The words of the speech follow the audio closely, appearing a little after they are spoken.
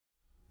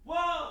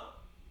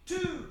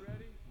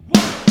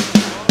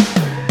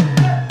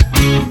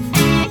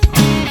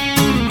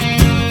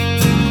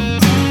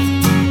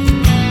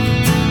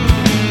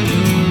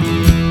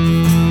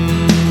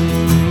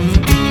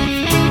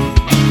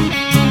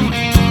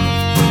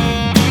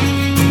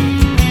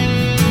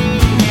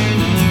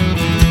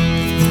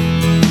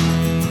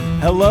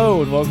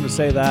Hello and welcome to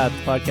Say That, the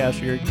podcast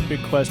where your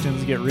big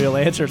questions get real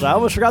answers. I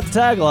almost forgot the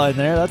tagline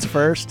there. That's a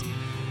first.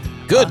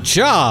 Good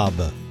job.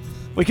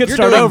 We could You're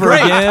start doing over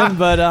great. again,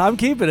 but I'm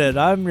keeping it.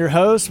 I'm your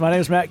host. My name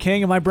is Matt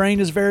King, and my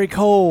brain is very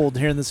cold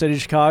here in the city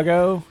of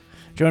Chicago.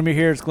 Joining me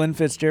here is Glenn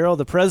Fitzgerald,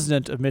 the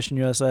president of Mission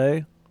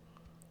USA.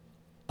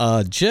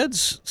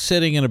 Jed's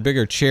sitting in a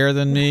bigger chair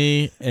than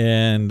me,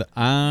 and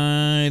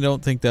I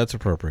don't think that's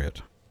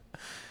appropriate.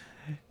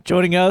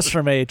 Joining us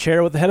from a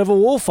chair with the head of a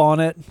wolf on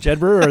it,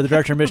 Jed Brewer, the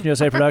director of Mission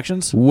USA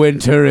Productions.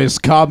 Winter is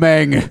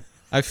coming.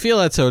 I feel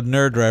that's a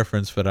nerd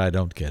reference, but I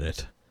don't get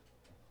it.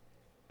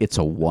 It's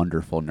a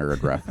wonderful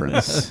nerd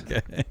reference.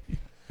 Okay.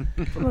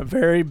 From a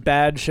very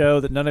bad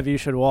show that none of you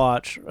should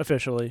watch,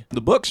 officially.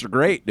 The books are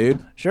great, dude.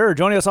 Sure,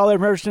 joining us all the way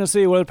from Memphis,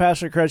 Tennessee, one of the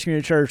pastors at Christ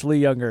Community Church, Lee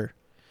Younger.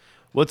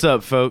 What's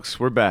up,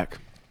 folks? We're back.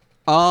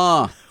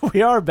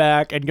 We are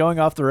back and going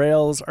off the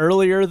rails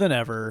earlier than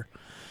ever.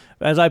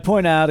 As I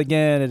point out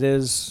again, it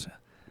is,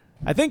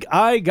 I think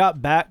I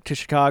got back to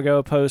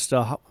Chicago post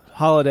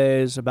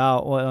holidays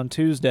about on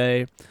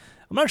Tuesday.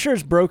 I'm not sure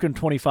it's broken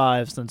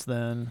 25 since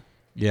then.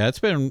 Yeah, it's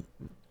been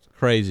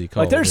crazy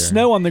cold. Like there's here.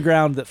 snow on the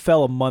ground that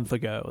fell a month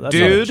ago. That's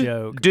not a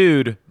joke.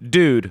 Dude,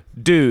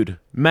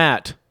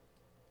 Matt,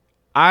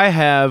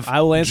 I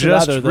will answer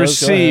just either of those. Go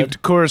received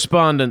ahead.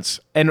 correspondence,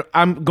 and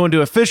I'm going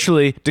to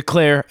officially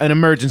declare an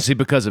emergency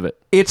because of it.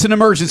 It's an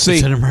emergency.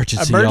 It's an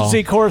emergency,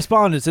 Emergency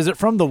correspondence. Is it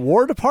from the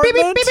War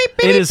Department?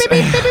 It is.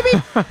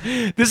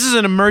 This is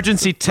an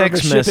emergency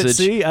text From a ship at message.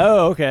 sea?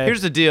 Oh, okay.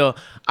 Here's the deal.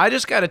 I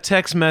just got a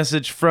text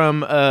message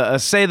from a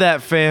Say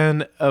That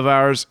fan of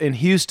ours in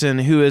Houston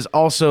who is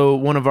also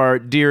one of our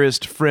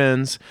dearest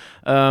friends,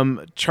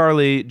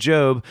 Charlie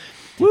Job.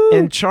 Woo.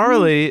 And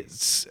Charlie,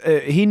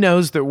 he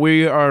knows that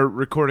we are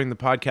recording the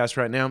podcast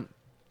right now.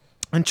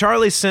 And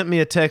Charlie sent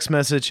me a text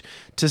message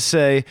to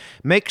say,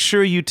 make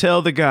sure you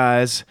tell the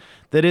guys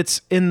that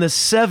it's in the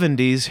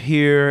 70s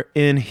here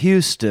in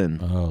Houston.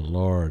 Oh,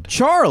 Lord.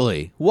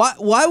 Charlie, why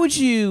would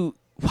you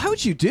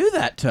do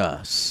that to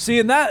us? See,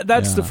 and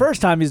that's the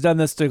first time he's done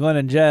this to Glenn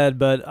and Jed,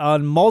 but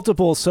on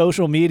multiple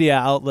social media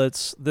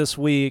outlets this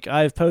week,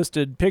 I've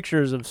posted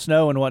pictures of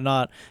snow and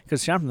whatnot,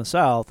 because I'm from the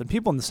South, and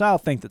people in the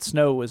South think that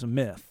snow is a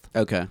myth.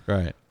 Okay.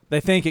 Right. They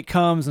think it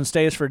comes and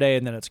stays for a day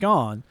and then it's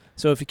gone.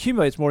 So if it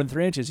accumulates more than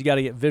 3 inches, you got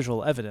to get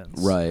visual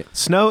evidence. Right.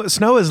 Snow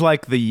is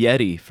like the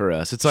Yeti for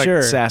us. It's like Sure.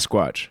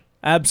 Sasquatch.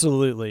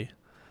 Absolutely.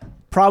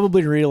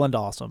 Probably real and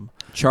awesome.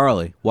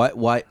 Charlie, why you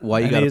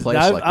got to play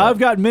us like that? I've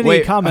got many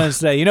Wait. comments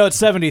today. You know, it's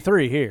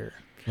 73 here.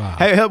 Wow.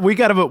 Hey,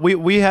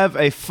 we have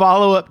a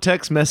follow-up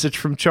text message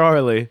from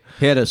Charlie.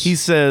 Hit us. He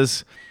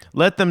says,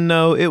 let them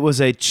know it was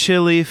a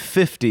chilly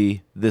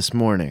 50 this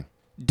morning.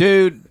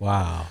 Dude,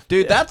 Wow.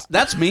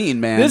 that's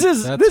mean, man. This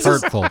That's is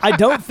hurtful. I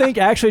don't think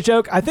actually a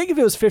joke. I think if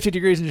it was 50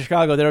 degrees in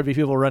Chicago, there would be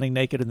people running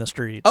naked in the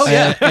streets. Oh,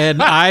 yeah.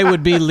 And I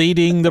would be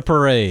leading the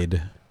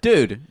parade.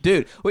 Dude.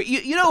 Well,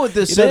 you know what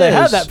this You know, is? they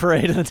have that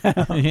parade in the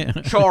town. Yeah.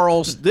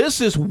 Charles,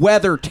 this is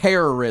weather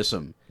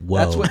terrorism. Whoa.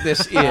 That's what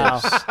this is. You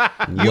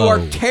Whoa.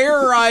 are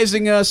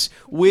terrorizing us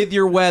with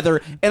your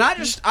weather. And I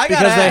gotta Because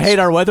they ask, hate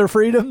our weather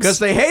freedoms? because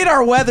they hate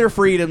our weather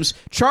freedoms.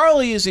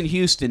 Charlie is in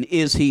Houston,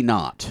 is he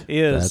not? He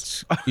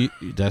is.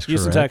 That's Houston,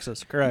 correct.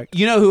 Texas. Correct.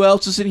 You know who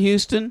else is in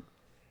Houston?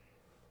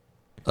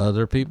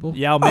 Other people?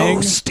 Yao Ming.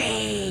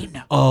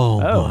 Osteen.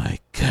 Oh, Oh. my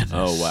goodness.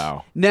 Oh,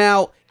 wow.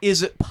 Now,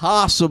 is it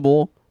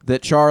possible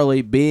that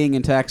Charlie, being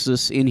in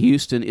Texas, in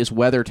Houston, is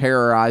weather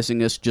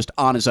terrorizing us just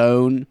on his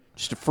own?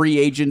 Just a free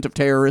agent of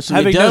terrorism?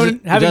 Having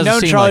doesn't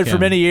known seem Charlie like for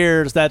him. many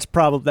years, that's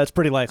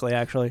pretty likely,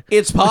 actually.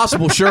 It's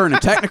possible, sure, in a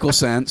technical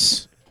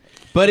sense.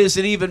 But is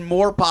it even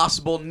more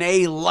possible,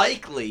 nay,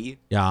 likely,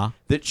 Yeah.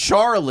 that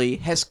Charlie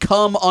has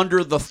come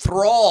under the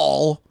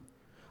thrall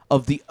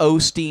of the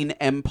Osteen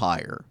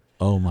Empire?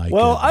 Oh, my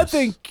Well,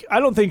 goodness. I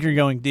don't think you're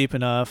going deep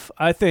enough.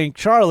 I think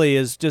Charlie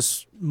is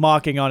just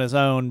mocking on his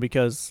own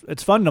because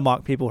it's fun to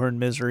mock people who are in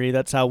misery.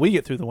 That's how we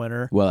get through the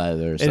winter. Well,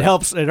 there's It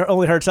helps. It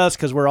only hurts us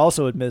because we're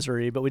also in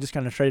misery, but we just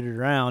kind of traded it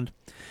around.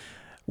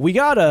 We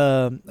got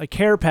a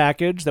care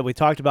package that we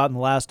talked about in the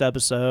last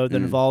episode that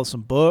involves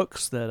some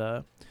books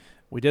that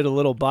we did a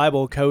little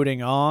Bible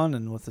coding on,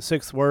 and with the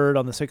 6th word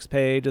on the 6th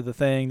page of the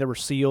thing, there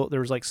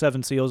was like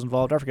 7 seals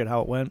involved. I forget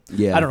how it went.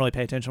 Yeah. I don't really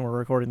pay attention when we're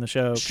recording the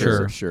show.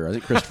 Sure. Sure. I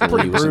think Christopher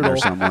Lee was in there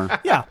brutal. somewhere.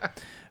 Yeah.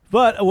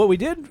 But what we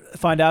did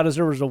find out is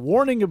there was a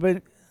warning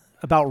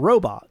about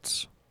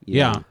robots.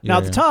 Yeah. Now,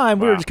 at the time,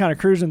 we were Wow. just kind of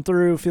cruising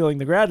through, feeling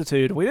the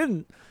gratitude. We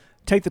didn't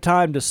take the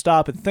time to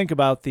stop and think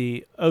about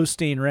the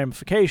Osteen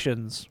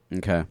ramifications.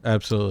 Okay.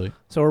 Absolutely.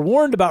 So we're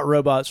warned about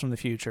robots from the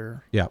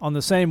future. Yeah. On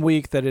the same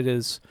week that it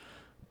is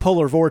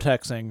polar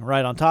vortexing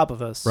right on top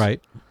of us. Right.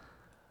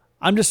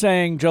 I'm just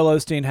saying Joel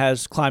Osteen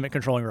has climate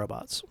controlling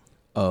robots.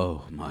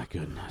 Oh, my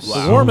goodness.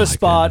 The warmest Oh, my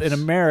spot goodness.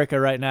 in America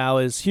right now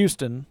is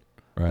Houston,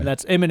 Right. and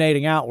that's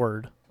emanating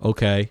outward.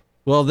 Okay.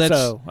 Well, that's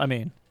So, I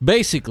mean,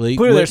 basically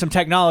clearly what, there's some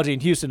technology in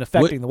Houston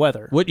affecting the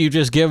weather. what you've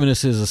just given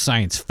us is a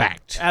science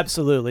fact.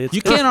 Absolutely.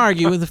 You can't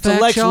argue with the It's a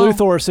fact, Lex y'all.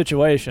 Luthor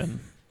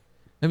situation.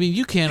 I mean,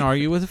 you can't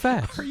argue with the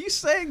facts. Are you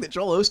saying that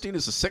Joel Osteen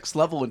is a 6th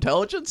level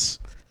intelligence?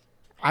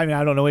 I mean,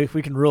 I don't know if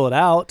we can rule it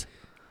out.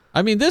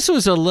 I mean, this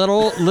was a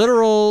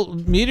literal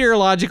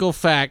meteorological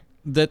fact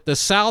that the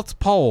South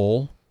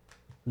Pole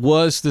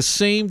was the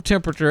same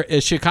temperature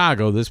as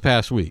Chicago this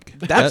past week.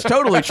 That's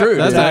totally true.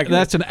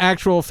 That's an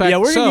actual fact. Yeah,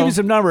 we're going to So- give you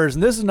some numbers,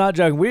 and this is not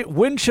joking.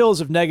 Wind chills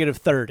of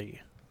 -30.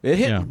 It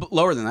hit Yeah.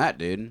 lower than that,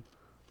 dude.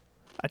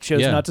 I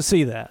chose Yeah. not to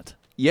see that.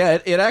 Yeah,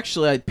 it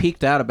actually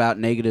peaked out about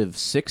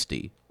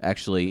 -60,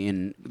 actually,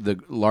 in the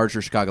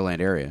larger Chicagoland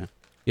area.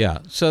 Yeah.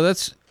 So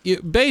that's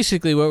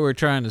basically what we're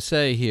trying to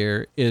say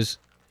here is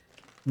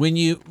when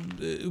you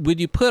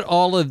put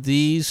all of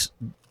these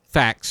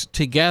facts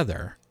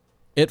together,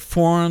 it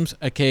forms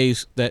a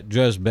case that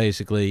just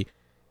basically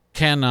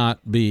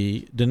cannot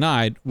be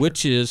denied,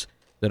 which is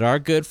that our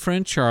good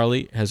friend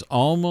Charlie has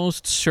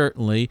almost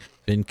certainly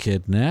been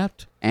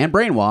kidnapped, And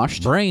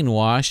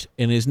brainwashed,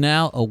 and is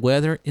now a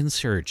weather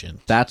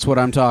insurgent. That's what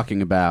I'm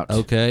talking about.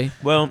 Okay?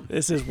 Well,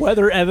 This is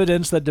weather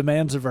evidence that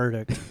demands a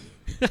verdict.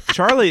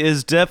 Charlie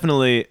is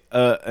definitely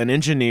an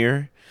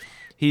engineer.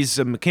 He's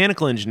a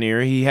mechanical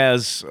engineer. He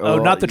has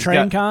Not the he's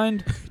train got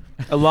kind?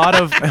 a lot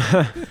of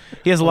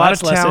he has a lot of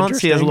that's less talents.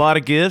 He has a interesting. lot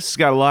of gifts. He's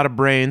got a lot of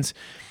brains.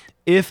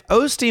 If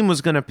Osteen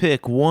was going to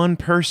pick one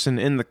person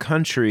in the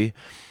country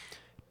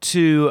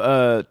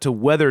to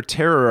weather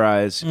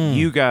terrorize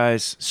you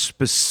guys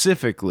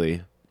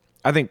specifically,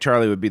 I think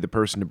Charlie would be the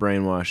person to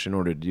brainwash in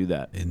order to do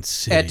that.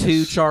 Insidious. At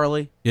 2,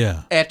 Charlie.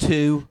 Yeah. At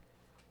 2.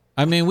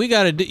 I mean, we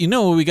got to do, you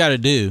know what we got to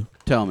do?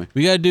 Tell me.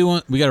 We got to do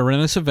one. We got to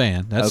rent us a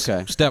van. That's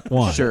Okay. step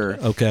one. Sure.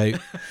 Okay.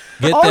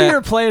 Get All that.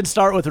 your plans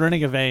start with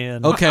renting a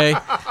van. Okay.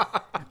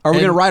 Are we going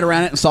to And- ride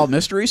around it and solve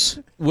mysteries?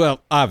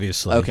 Well,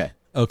 obviously. Okay.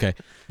 Okay.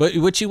 But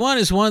what you want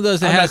is one of those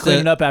that I'm not has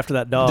cleaning the, up after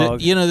that dog.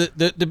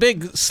 the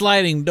big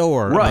sliding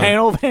door. Right.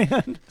 Panel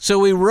van. So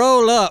we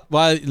roll up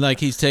while like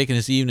he's taking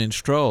his evening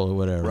stroll or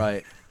whatever.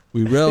 Right.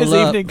 We roll Is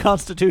up. evening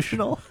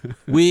constitutional?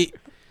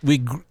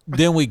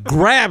 Then we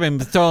grab him,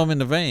 throw him in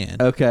the van,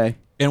 Okay.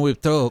 and we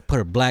put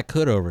a black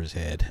hood over his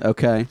head.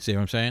 Okay. See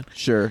what I'm saying?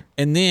 Sure.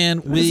 And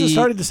then This is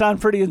starting to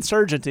sound pretty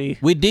insurgenty.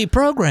 we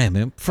deprogram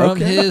him from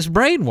Okay. his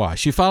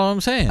brainwash. You follow what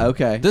I'm saying?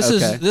 Okay, This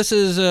okay. this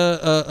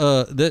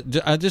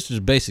is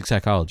basic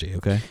psychology.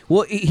 Okay.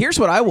 Well, here's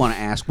what I want to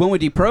ask. When we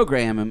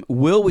deprogram him,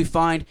 will we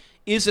find,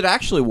 is it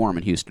actually warm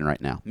in Houston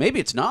right now? Maybe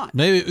it's not.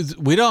 Maybe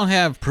we don't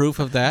have proof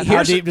of that.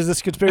 How deep does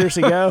this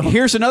conspiracy go?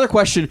 Here's another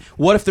question.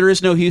 What if there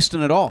is no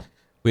Houston at all?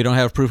 We don't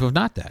have proof of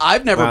not that.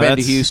 I've never Wow, been to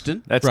that's-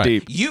 Houston. That's Right.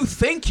 deep. You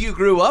think you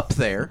grew up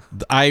there.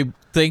 I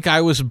think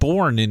I was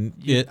born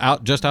just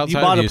outside You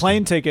of bought a Houston.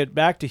 plane ticket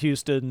back to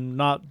Houston,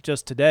 not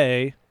just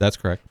today. That's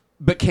correct.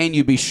 But can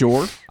you be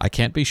sure? I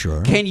can't be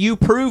sure. Can you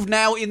prove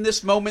now in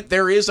this moment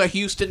there is a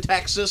Houston,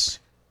 Texas?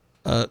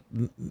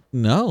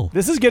 No.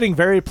 This is getting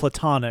very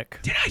platonic.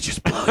 Did I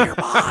just blow your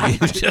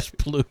mind? It just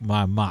blew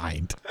my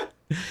mind.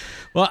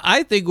 Well,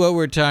 I think what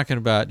we're talking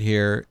about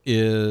here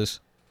is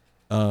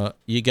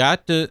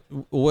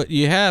what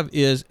you have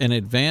is an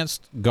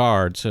advanced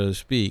guard, so to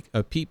speak,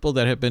 of people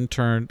that have been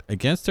turned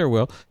against their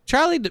will.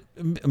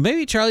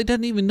 Maybe Charlie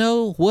doesn't even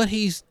know what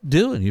he's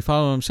doing. You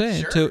follow what I'm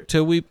saying? Sure.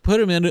 Till we put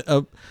him in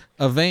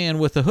a van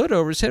with a hood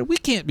over his head, we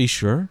can't be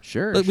sure.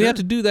 Sure, But we sure. have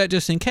to do that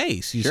just in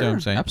case. You see what I'm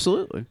saying?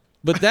 Absolutely.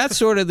 But that's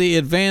sort of the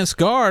advanced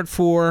guard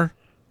for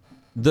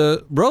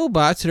the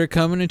robots that are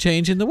coming and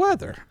changing the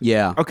weather.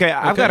 Yeah. Okay,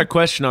 I've got a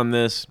question on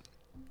this.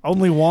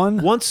 Only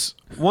one? Once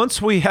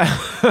we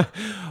have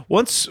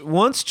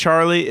once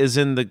Charlie is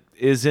in the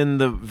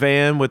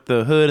van with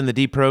the hood and the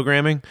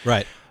deprogramming,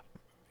 Right.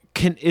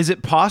 is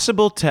it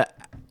possible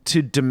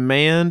to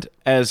demand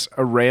as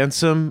a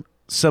ransom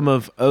some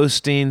of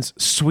Osteen's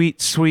sweet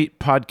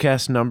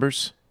podcast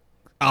numbers?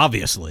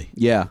 Obviously.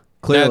 Yeah.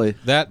 Clearly.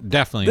 That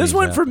definitely This needs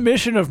went that. from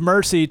mission of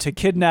mercy to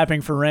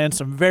kidnapping for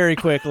ransom very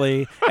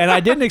quickly, and I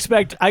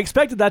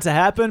expected that to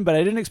happen, but I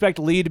didn't expect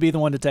Lee to be the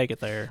one to take it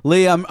there.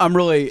 Lee, I'm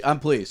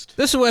pleased.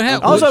 This is what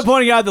happened. Also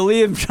pointing out that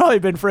Lee and Charlie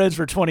have been friends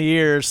for 20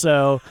 years,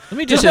 so Let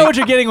me just just know say- what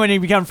you're getting when you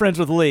become friends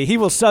with Lee. He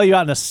will sell you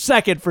out in a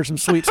second for some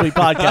sweet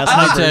podcast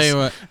I'll numbers. tell you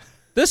what.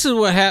 This is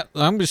what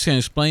happened. I'm just going to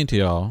explain to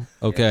y'all.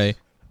 Okay.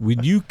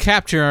 When you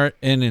capture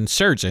an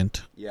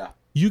insurgent, Yeah.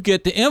 you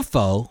get the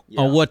info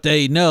Yeah. on what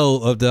they know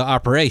of the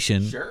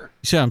operation. Sure.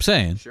 You see what I'm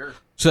saying? Sure.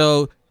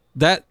 So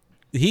that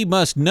he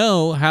must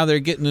know how they're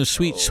getting the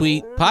sweet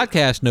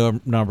podcast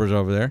numbers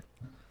over there.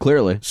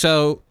 Clearly.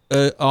 So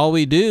all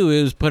we do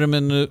is put him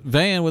in the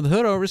van with the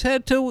hood over his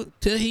head till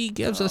he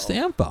gives us the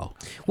info.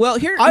 Well,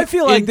 here I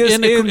feel like this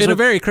in ends a with-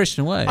 very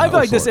Christian way. I feel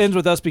like this sorts. ends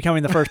with us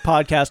becoming the first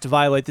podcast to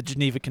violate the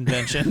Geneva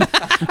Convention.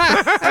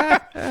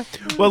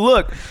 Well,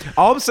 look,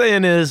 all I'm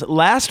saying is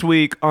last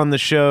week on the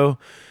show,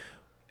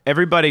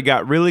 everybody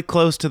got really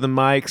close to the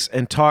mics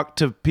and talked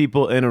to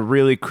people in a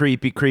really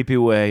creepy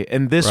way.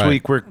 And this Right.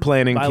 week we're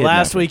planning By kidnapping.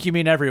 last week, you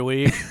mean every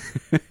week.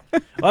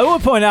 I will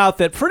point out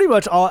that pretty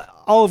much all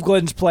of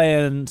Glenn's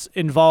plans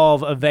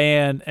involve a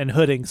van and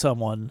hooding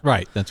someone.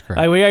 Right, that's correct.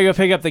 Like, we gotta go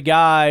pick up the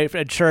guy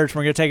at church.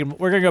 We're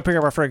gonna go pick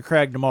up our friend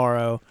Craig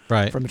tomorrow.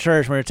 Right. From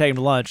church. We're gonna take him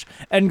to lunch.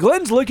 And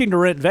Glenn's looking to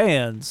rent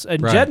vans.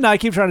 And Right. Jed and I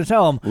keep trying to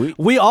tell him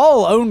we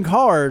all own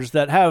cars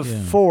that have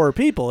 4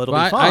 people. It'll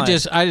Well, be fine.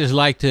 I just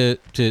like to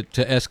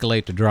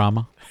escalate the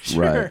drama.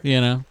 Right.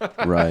 You know.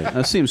 Right.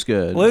 That seems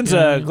good.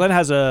 Glenn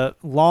has a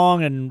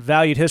long and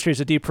valued history as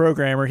a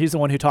deprogrammer. He's the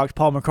one who talked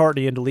Paul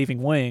McCartney into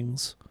leaving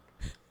Wings.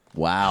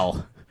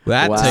 Wow.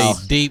 That's Wow.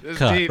 a deep It's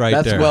cut deep. right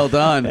That's there. well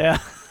done. Yeah.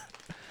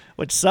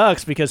 Which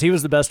sucks because he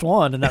was the best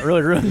one, and that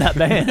really ruined that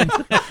band.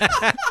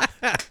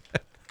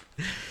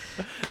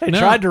 They No.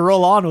 tried to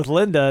roll on with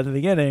Linda in the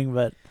beginning,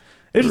 but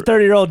these are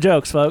 30-year-old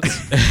jokes, folks.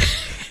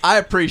 I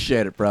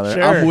appreciate it, brother.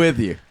 Sure. I'm with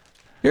you.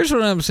 Here's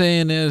what I'm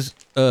saying is,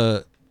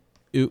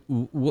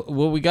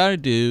 what we got to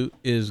do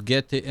is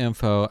get the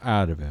info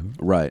out of him.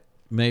 Right.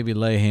 Maybe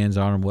lay hands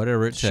on him,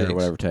 whatever it Sure, takes.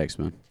 whatever it takes,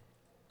 man.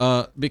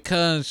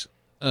 Because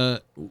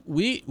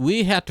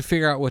we have to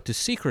figure out what the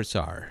secrets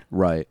are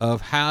Right.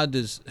 of how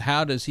does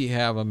he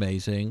have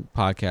amazing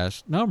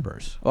podcast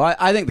numbers. Well,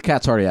 I think the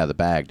cat's already out of the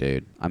bag,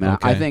 dude. I mean,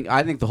 Okay.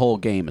 I think the whole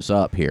game is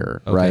up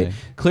here, Okay. right?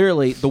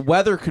 Clearly, the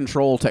weather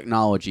control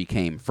technology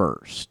came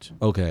first,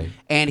 Okay,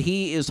 and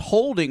he is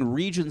holding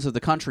regions of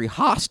the country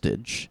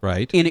hostage,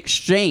 right. in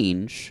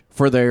exchange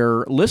for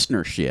their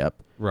listenership.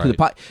 To the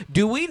Right.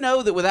 do we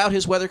know that without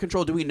his weather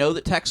control, do we know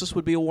that Texas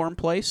would be a warm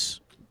place?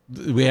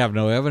 We have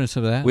no evidence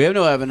of that. We have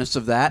no evidence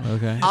of that.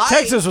 Okay.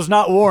 Texas was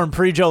not warm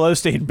pre-Joel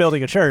Osteen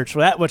building a church,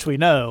 that which we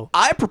know.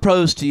 I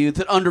propose to you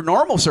that under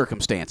normal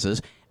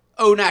circumstances,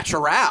 au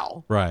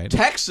natural, Right.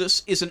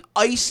 Texas is an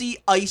icy,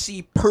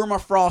 icy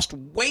permafrost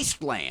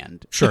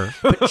wasteland. Sure.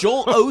 But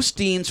Joel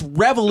Osteen's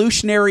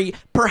revolutionary,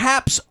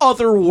 perhaps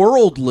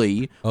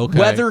otherworldly Okay.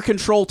 weather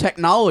control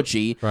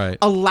technology Right.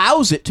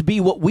 allows it to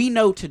be what we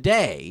know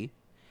today.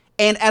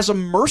 And as a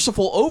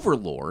merciful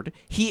overlord,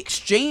 he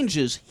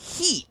exchanges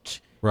heat,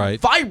 Right.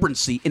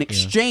 vibrancy in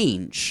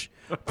exchange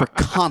for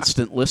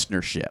constant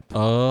listenership.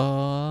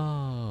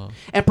 Oh.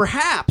 And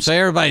perhaps So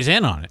everybody's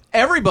in on it.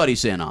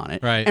 everybody's in on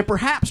it. Right. And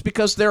perhaps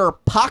because there are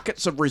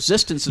pockets of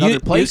resistance in other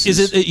places.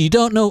 Is it that you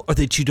don't know or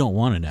that you don't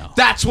want to know?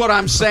 That's what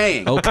I'm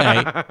saying.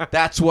 Okay.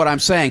 That's what I'm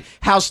saying.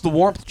 How's the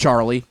warmth,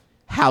 Charlie?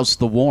 How's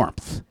the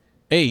warmth?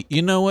 Hey,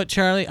 you know what,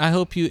 Charlie? I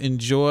hope you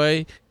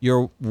enjoy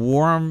your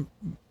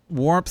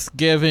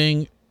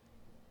warmth-giving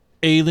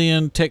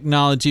alien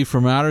technology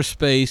from outer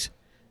space,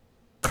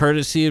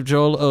 courtesy of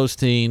Joel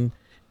Osteen,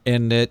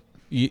 and that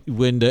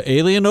when the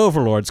alien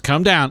overlords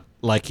come down,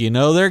 like you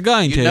know they're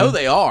going to, You know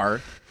they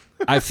are.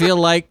 I feel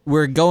like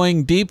we're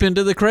going deep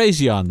into the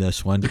crazy on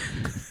this one.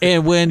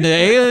 And when the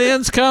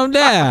aliens come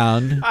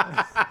down,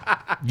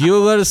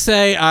 you're going to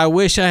say, I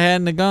wish I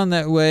hadn't have gone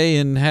that way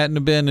and hadn't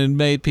have been and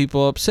made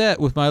people upset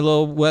with my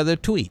little weather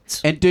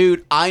tweets. And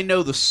dude, I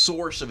know the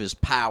source of his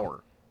power.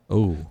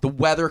 Oh, The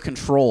weather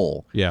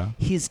control. yeah.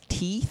 His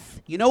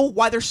teeth. You know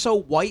why they're so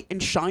white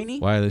and shiny?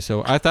 Why are they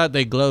so? I thought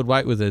they glowed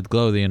white with the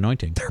glow of the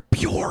anointing. They're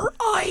pure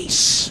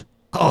ice.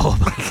 Oh,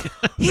 my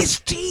God. His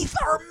teeth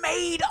are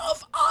made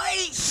of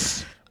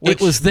ice. It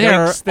was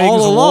there Makes things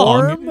all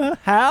along. warm?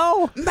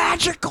 How?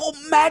 Magical,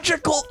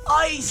 magical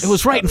ice. It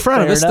was right in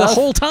front of Fair us enough. the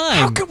whole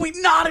How time. could we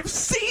not have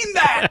seen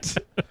that?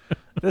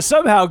 This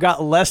somehow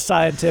got less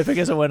scientific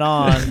as it went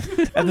on,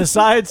 and the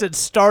science it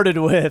started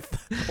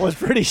with was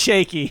pretty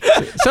shaky.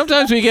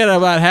 Sometimes we get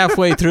about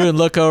halfway through and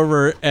look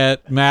over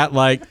at Matt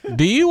like,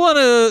 do you want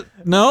to?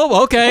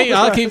 No? Okay,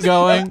 I'll keep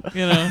going.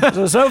 You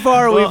know. So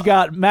far we've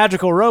got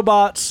magical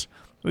robots,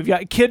 we've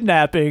got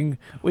kidnapping,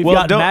 we've Well,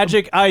 got don't-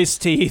 magic ice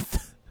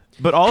teeth.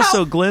 But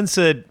also, Glenn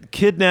said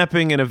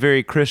kidnapping in a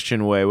very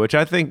Christian way, which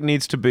I think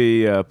needs to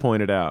be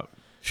pointed out.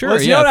 Sure,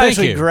 Well, you yeah, don't thank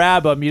actually you.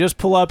 grab them. You just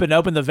pull up and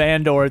open the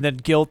van door and then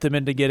guilt them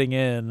into getting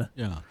in.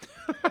 Yeah.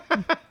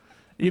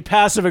 You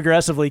passive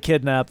aggressively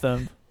kidnap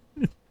them.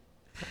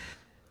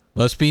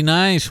 Must be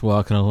nice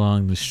walking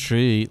along the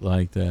street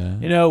like that.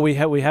 You know, we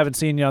haven't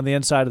seen you on the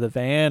inside of the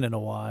van in a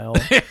while.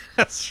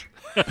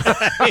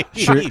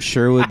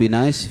 Sure would be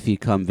nice if you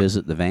come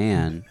visit the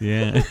van.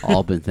 Yeah.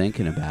 All been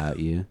thinking about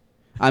you.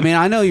 I mean,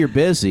 I know you're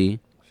busy.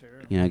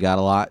 You know, got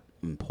a lot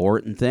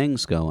important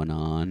things going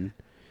on.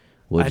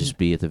 We'll just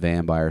be at the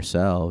van by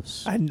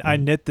ourselves. I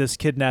knit this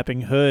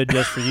kidnapping hood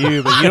just for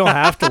you, but you don't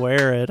have to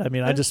wear it. I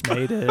mean, I just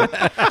made it. You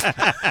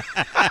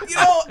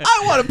know,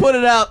 I want to put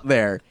it out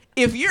there.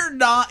 If you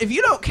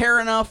don't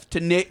care enough to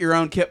knit your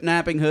own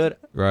kidnapping hood,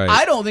 Right.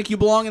 I don't think you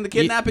belong in the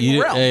kidnapping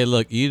realm. Hey,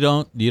 look, you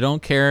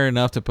don't care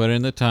enough to put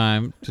in the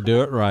time to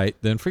do it right,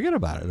 then forget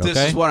about it, okay?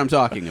 This is what I'm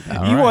talking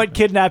about. You right. want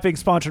kidnapping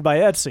sponsored by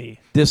Etsy.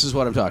 This is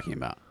what I'm talking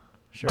about.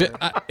 D-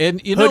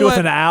 and you know Hood with what?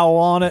 an owl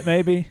on it,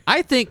 maybe.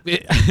 I think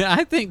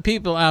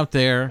people out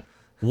there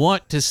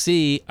want to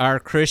see our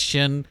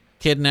Christian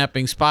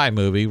kidnapping spy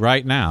movie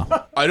right now.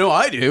 I know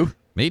I do.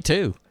 Me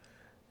too.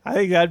 I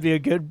think that'd be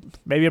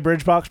maybe a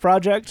Bridgebox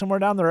project somewhere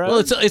down the road. Well,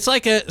 it's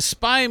like a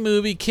spy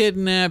movie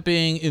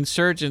kidnapping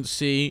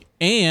insurgency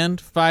and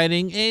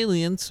fighting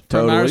aliens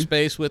from outer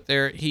space with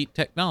their heat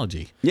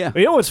technology. Yeah. But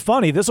you know what's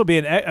funny? This will be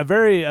a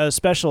very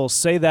special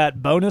Say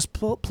That bonus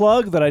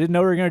plug that I didn't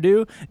know we were going to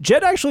do.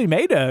 Jed actually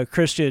made a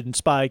Christian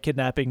spy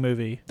kidnapping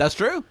movie. That's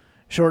true.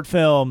 Short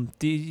film.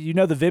 Do you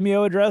know the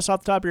Vimeo address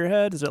off the top of your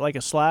head? Is it like a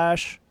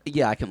 /?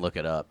 Yeah, I can look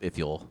it up if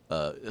you'll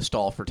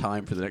stall for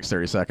time for the next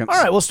 30 seconds.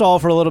 All right, we'll stall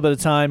for a little bit of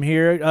time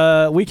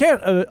here. We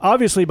can't,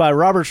 obviously, by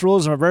Robert's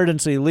Rules of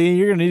Emergency, Lee,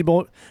 you're going to need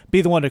to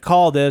be the one to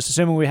call this,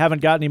 assuming we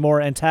haven't got any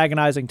more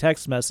antagonizing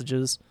text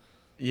messages.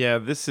 Yeah,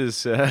 this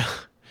is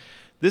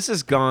this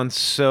has gone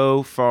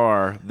so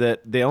far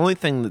that the only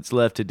thing that's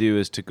left to do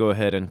is to go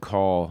ahead and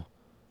call.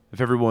 If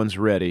everyone's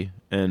ready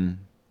and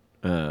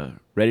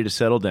ready to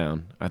settle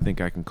down, I think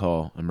I can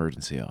call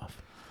emergency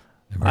off.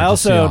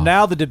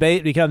 Now the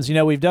debate becomes,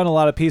 we've done a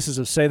lot of pieces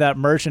of Say That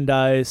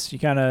merchandise. You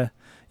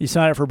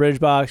sign up for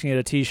Bridgebox, you get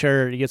a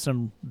T-shirt, you get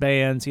some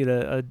bands, you get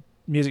a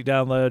music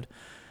download.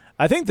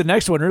 I think the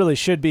next one really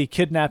should be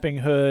kidnapping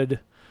hood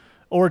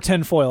or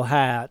tinfoil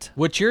hat.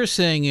 What you're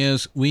saying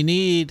is we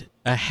need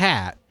a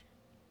hat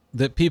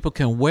that people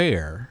can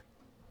wear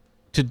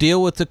to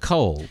deal with the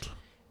cold.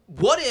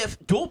 What if,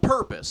 dual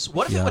purpose,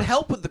 what if it would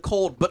help with the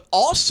cold, but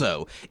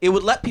also it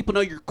would let people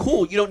know you're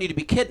cool, you don't need to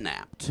be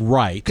kidnapped.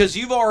 Right. Because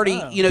you've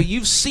already,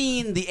 you've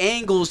seen the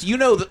angles,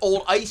 the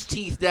old Ice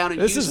Teeth down in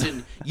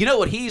Houston, you know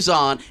what he's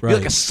on. Right. You're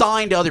like a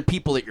sign to other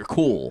people that you're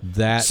cool.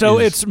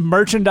 It's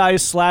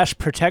merchandise /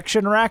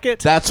 protection racket?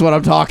 That's what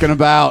I'm talking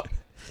about.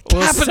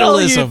 We'll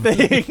Capitalism. sell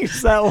you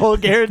things that will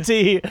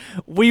guarantee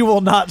we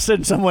will not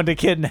send someone to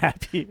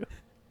kidnap you.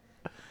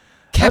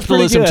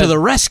 Capitalism to the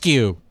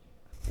rescue.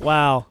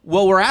 Wow.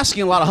 Well, we're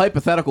asking a lot of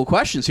hypothetical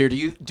questions here.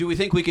 Do we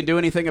think we can do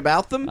anything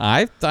about them?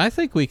 I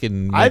think we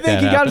can. I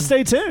think you got to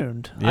stay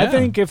tuned. Yeah. I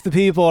think if the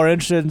people are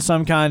interested in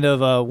some kind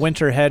of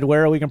winter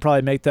headwear, we can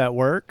probably make that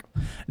work.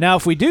 Now,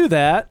 if we do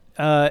that,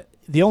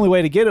 the only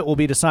way to get it will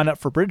be to sign up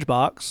for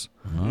Bridgebox.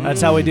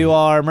 That's how we do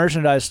all our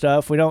merchandise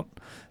stuff. We don't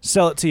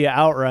sell it to you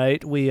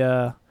outright. We,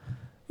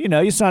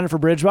 you sign up for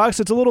Bridgebox.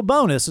 It's a little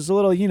bonus. It's a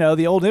little,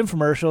 the old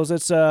infomercials.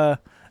 It's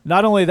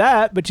not only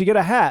that, but you get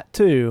a hat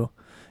too.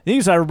 You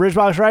can sign up for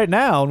Bridgebox right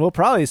now, and we'll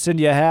probably send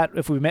you a hat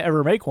if we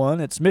ever make one.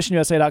 It's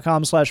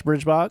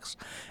missionusa.com/Bridgebox.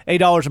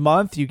 $8 a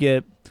month. You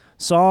get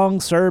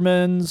songs,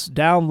 sermons,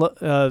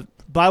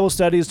 Bible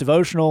studies,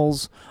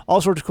 devotionals, all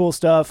sorts of cool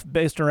stuff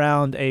based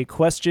around a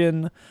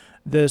question.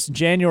 This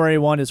January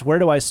one is, where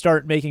do I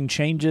start making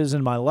changes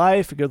in my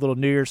life? A good little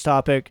New Year's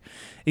topic.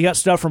 You got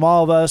stuff from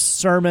all of us,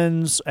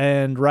 sermons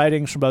and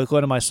writings from both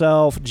Glenn and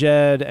myself.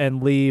 Jed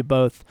and Lee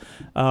both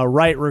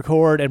write,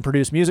 record, and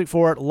produce music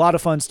for it. A lot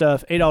of fun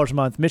stuff. $8 a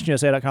month,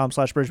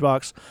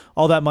 missionusa.com/Bridgebox.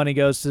 All that money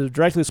goes to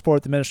directly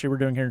support the ministry we're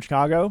doing here in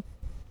Chicago.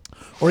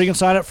 Or you can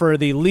sign up for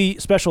the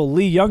special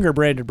Lee Younger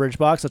branded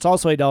Bridgebox. That's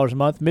also $8 a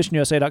month,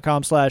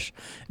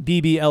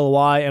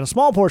 missionusa.com/BBLY. And a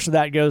small portion of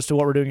that goes to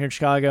what we're doing here in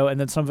Chicago, and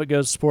then some of it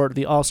goes to support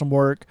the awesome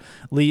work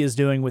Lee is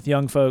doing with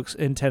young folks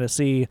in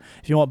Tennessee.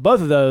 If you want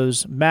both of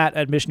those,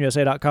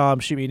 Matt@missionusa.com,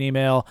 shoot me an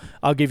email.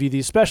 I'll give you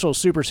the special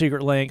super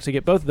secret link to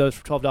get both of those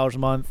for $12 a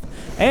month.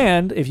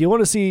 And if you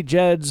want to see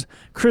Jed's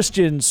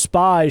Christian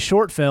spy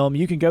short film,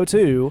 you can go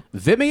to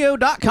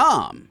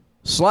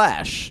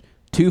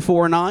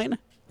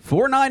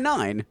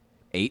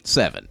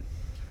Vimeo.com/249-499-87.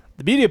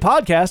 The beauty of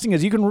podcasting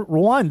is you can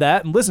rewind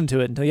that and listen to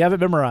it until you have it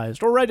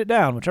memorized, or write it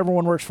down, whichever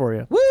one works for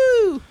you.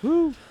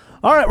 Woo!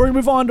 All right, we're going to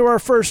move on to our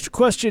first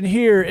question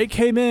here. It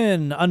came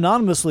in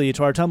anonymously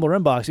to our Tumblr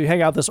inbox. If you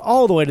hang out this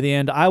all the way to the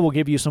end, I will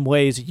give you some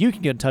ways you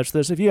can get in touch with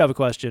us if you have a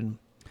question.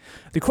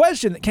 The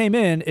question that came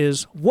in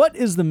is, what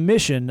is the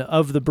mission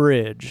of the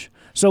bridge?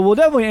 So we'll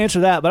definitely answer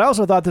that, but I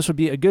also thought this would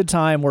be a good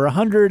time. We're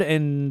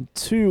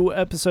 102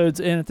 episodes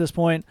in at this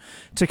point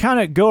to kind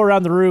of go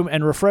around the room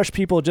and refresh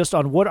people just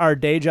on what our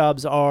day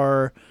jobs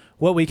are,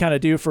 what we kind of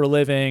do for a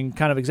living,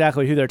 kind of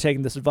exactly who they're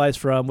taking this advice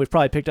from. We've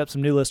probably picked up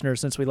some new listeners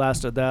since we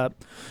last did that.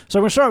 So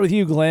I'm going to start with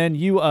you, Glenn.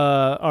 You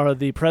are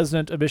the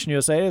president of Mission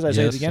USA, as I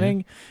said at the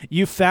beginning. Yeah.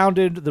 You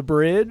founded The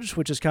Bridge,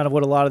 which is kind of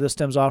what a lot of this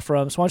stems off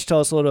from. So why don't you tell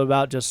us a little bit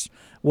about just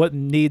what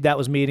need that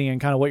was meeting and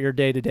kind of what your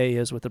day-to-day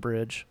is with The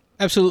Bridge.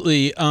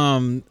 Absolutely.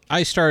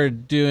 I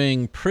started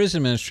doing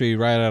prison ministry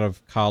right out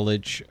of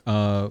college,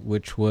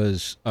 which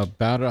was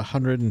about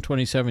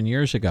 127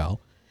 years ago.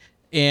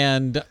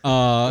 And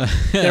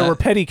there were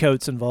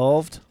petticoats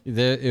involved,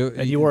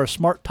 and you wore a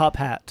smart top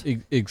hat.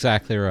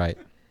 Exactly right.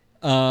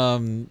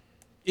 So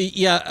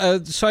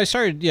I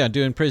started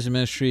doing prison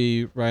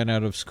ministry right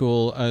out of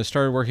school. I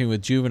started working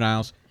with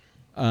juveniles.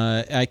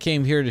 I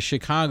came here to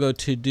Chicago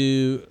to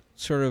do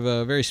sort of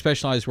a very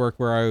specialized work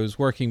where I was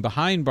working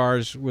behind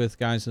bars with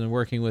guys and then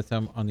working with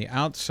them on the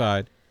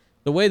outside.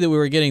 The way that we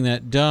were getting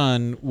that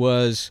done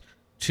was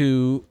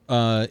to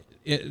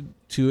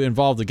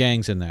involve the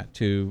gangs in that,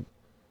 to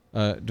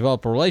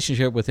develop a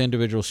relationship with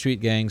individual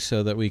street gangs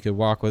so that we could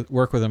work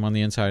with them on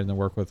the inside and then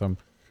work with them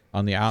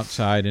on the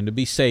outside and to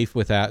be safe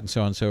with that and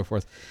so on and so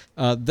forth.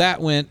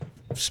 That went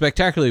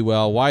spectacularly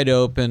well, wide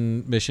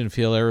open mission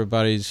field.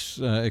 Everybody's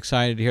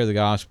excited to hear the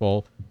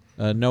gospel.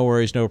 No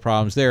worries, no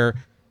problems there,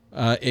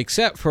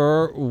 except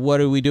for what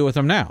do we do with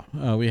them now?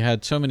 We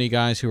had so many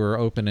guys who were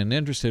open and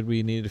interested,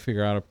 we needed to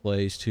figure out a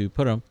place to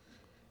put them.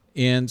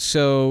 And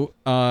so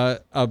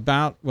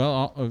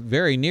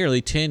very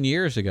nearly 10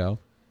 years ago,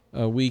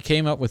 we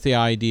came up with the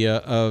idea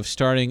of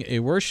starting a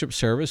worship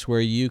service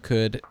where you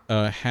could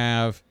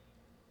have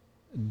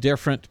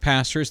different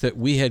pastors that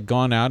we had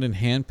gone out and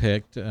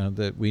handpicked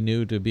that we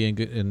knew to be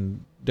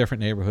in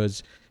different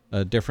neighborhoods,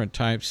 different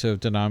types of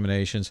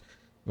denominations,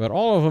 but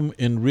all of them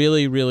in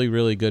really, really,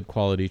 really good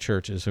quality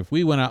churches. If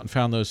we went out and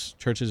found those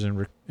churches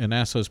and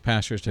asked those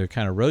pastors to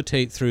kind of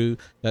rotate through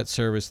that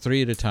service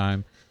 3 at a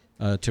time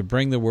to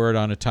bring the word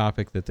on a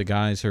topic that the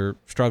guys are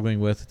struggling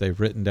with, they've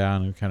written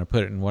down and kind of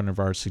put it in one of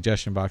our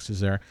suggestion boxes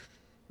there,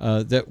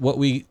 that what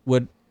we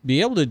would be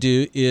able to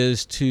do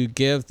is to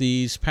give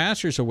these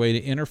pastors a way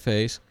to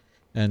interface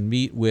and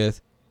meet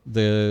with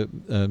the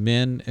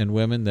men and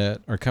women that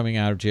are coming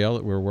out of jail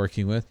that we're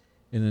working with,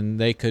 and then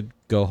they could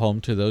go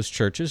home to those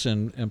churches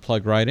and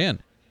plug right in.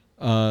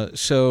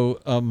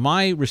 So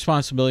my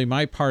responsibility,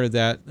 my part of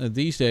that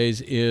these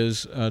days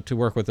is to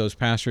work with those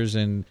pastors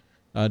and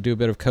do a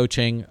bit of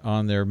coaching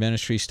on their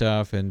ministry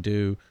stuff and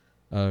do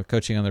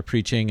coaching on their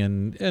preaching.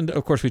 And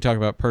of course, we talk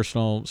about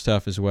personal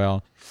stuff as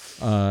well.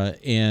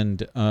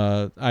 And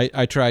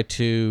I try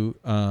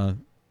to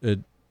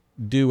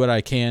do what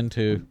I can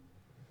to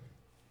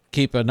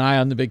keep an eye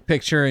on the big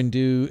picture and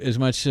do as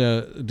much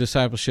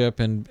discipleship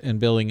and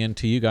building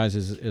into you guys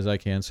as I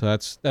can. So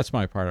that's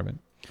my part of it.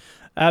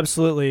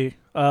 Absolutely.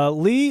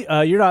 Lee,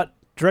 you're not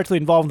directly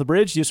involved in the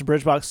bridge, you do some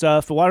Bridgebox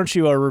stuff, but why don't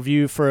you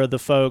review for the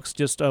folks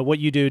just what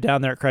you do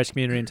down there at Christ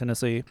Community in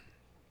Tennessee?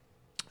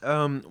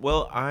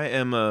 Well,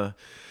 I'm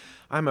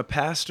a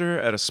pastor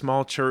at a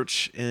small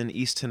church in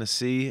East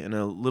Tennessee in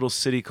a little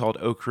city called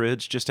Oak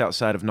Ridge, just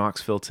outside of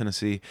Knoxville,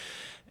 Tennessee.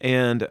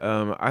 And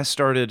I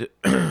started,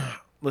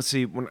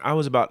 when I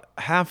was about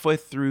halfway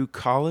through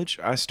college,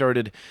 I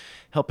started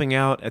helping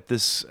out at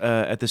this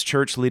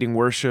church, leading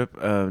worship.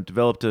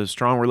 Developed a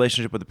strong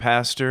relationship with the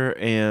pastor,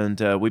 and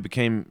we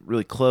became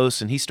really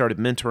close. And he started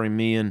mentoring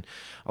me in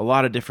a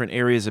lot of different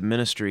areas of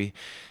ministry.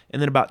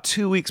 And then about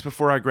 2 weeks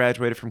before I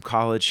graduated from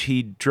college,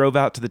 he drove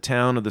out to the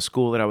town of the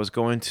school that I was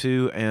going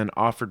to and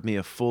offered me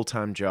a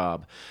full-time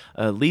job,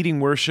 leading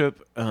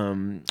worship,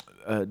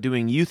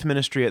 doing youth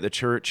ministry at the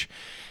church,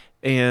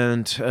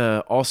 and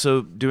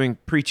also doing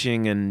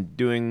preaching and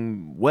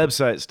doing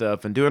website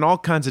stuff and doing all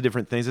kinds of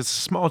different things. It's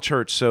a small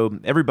church, so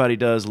everybody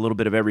does a little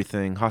bit of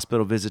everything: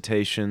 hospital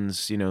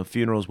visitations,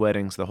 funerals,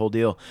 weddings, the whole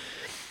deal.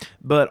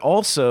 But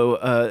also,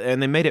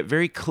 and they made it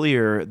very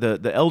clear,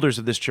 the elders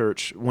of this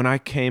church, when I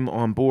came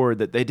on board,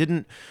 that they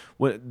didn't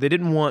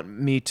want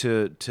me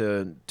to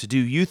do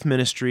youth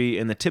ministry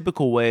in the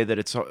typical way that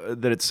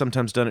it's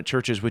sometimes done at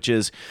churches, which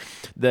is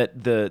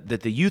that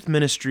the youth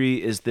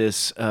ministry is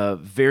this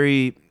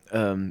very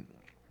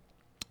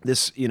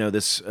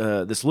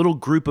this little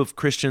group of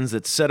Christians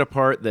that's set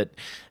apart, that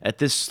at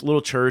this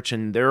little church,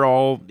 and they're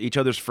all each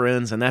other's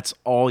friends, and that's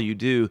all you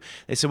do.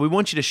 They said, we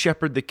want you to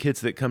shepherd the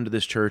kids that come to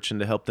this church and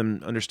to help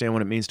them understand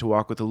what it means to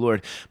walk with the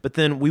Lord. But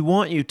then we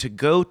want you to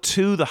go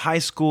to the high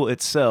school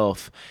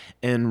itself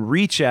and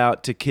reach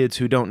out to kids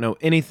who don't know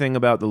anything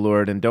about the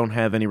Lord and don't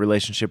have any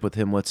relationship with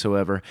Him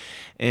whatsoever.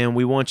 And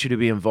we want you to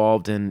be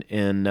involved in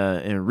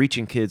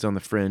reaching kids on the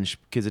fringe,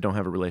 kids that don't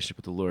have a relationship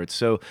with the Lord.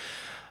 So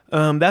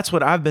that's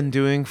what I've been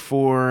doing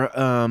for,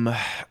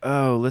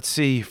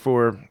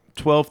 for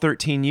 12,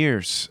 13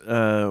 years,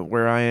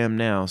 where I am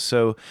now.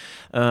 So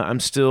I'm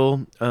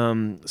still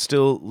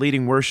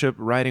leading worship,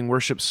 writing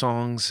worship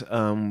songs.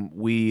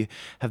 We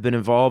have been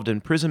involved in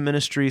prison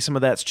ministry. Some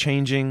of that's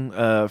changing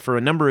for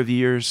a number of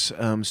years.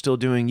 Still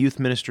doing youth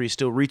ministry,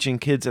 still reaching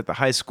kids at the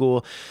high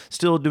school,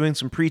 still doing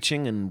some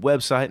preaching and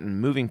website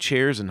and moving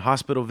chairs and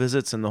hospital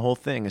visits and the whole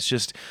thing. It's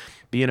just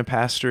being a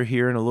pastor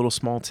here in a little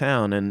small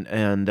town,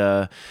 and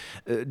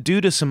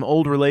due to some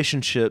old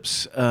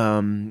relationships,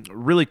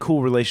 really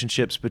cool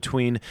relationships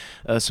between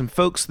some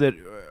folks that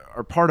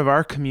are part of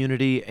our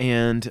community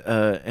and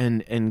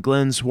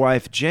Glenn's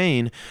wife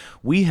Jane,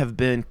 we have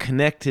been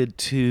connected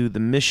to the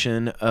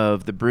mission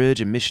of the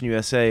Bridge and Mission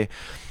USA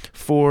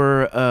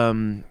for a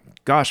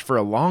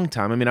long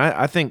time. I mean,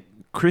 I think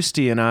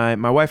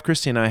my wife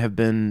Christy and I have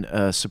been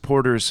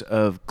supporters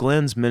of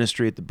Glenn's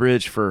ministry at the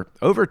Bridge for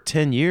over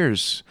 10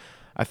 years.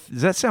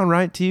 Does that sound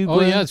right to you, Glenn?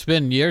 Oh, yeah, it's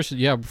been years.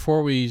 Yeah,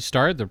 before we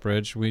started the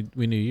Bridge, we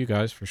knew you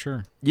guys for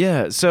sure.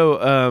 Yeah,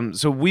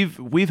 so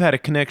we've had a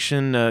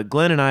connection.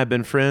 Glenn and I have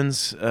been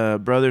friends,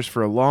 brothers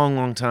for a long,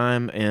 long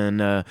time,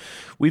 and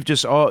we've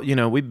just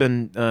we've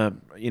been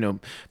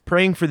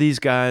praying for these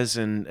guys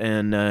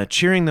and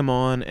cheering them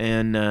on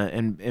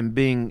and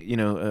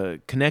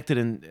being connected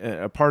and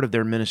a part of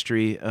their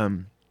ministry.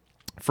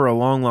 For a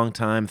long, long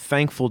time,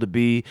 thankful to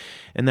be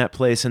in that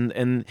place,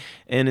 and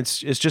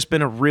it's just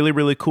been a really,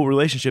 really cool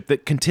relationship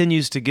that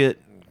continues to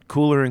get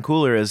cooler and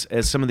cooler as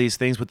some of these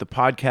things with the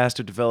podcast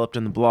have developed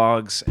and the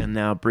blogs and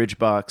now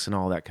Bridgebox and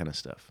all that kind of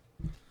stuff.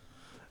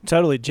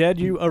 Totally. Jed,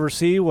 you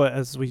oversee what,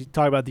 as we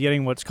talked about at the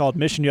beginning, what's called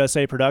Mission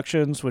USA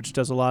Productions, which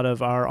does a lot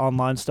of our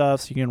online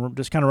stuff. So you can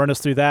just kind of run us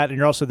through that. And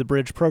you're also the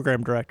Bridge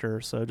Program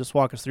Director. So just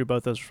walk us through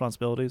both those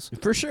responsibilities.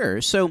 For sure.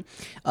 So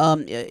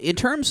in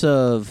terms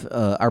of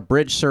our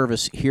Bridge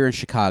service here in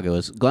Chicago,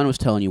 as Glenn was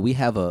telling you, we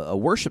have a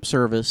worship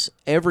service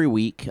every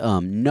week,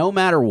 no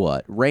matter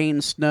what.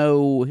 Rain,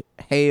 snow,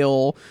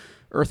 hail,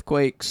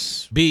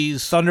 earthquakes,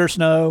 Bees. Thunder,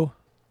 snow.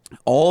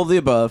 all of the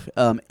above,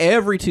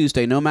 every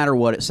Tuesday, no matter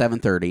what, at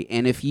 7:30.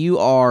 And if you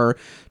are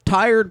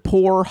tired,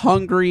 poor,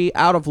 hungry,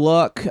 out of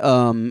luck,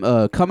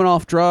 coming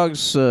off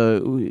drugs,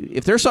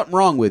 if there's something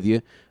wrong with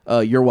you,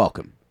 you're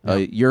welcome.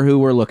 You're who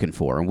we're looking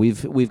for, and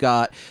we've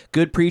got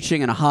good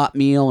preaching and a hot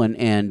meal,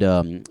 and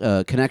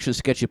connections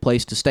to get you a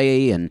place to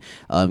stay, and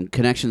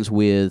connections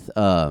with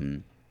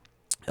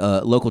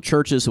local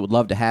churches that would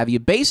love to have you.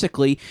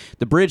 Basically,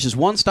 the Bridge is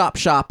one-stop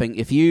shopping.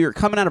 If you're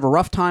coming out of a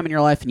rough time in your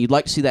life and you'd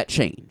like to see that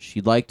change,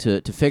 you'd like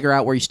to figure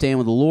out where you stand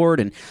with the Lord,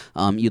 and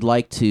you'd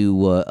like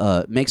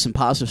to make some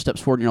positive steps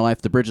forward in your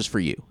life, the Bridge is for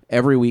you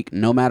every week,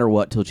 no matter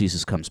what, till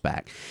Jesus comes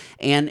back.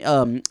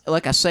 And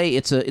like I say,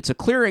 it's a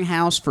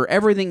clearinghouse for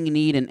everything you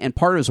need, and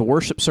part of it is a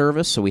worship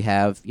service. So we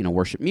have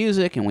worship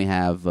music, and we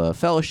have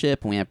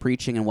fellowship, and we have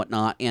preaching and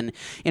whatnot. And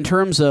in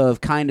terms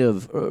of kind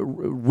of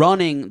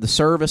running the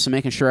service and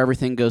making sure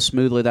everything goes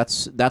smoothly,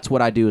 that's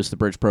what I do as the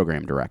Bridge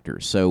Program Director.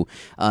 So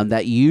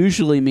that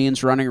usually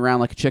means running around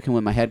like a chicken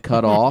with my head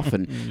cut off,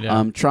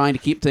 and trying to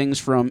keep things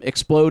from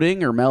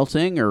exploding or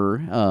melting or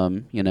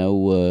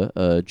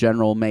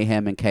general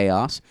mayhem and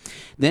chaos.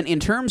 Then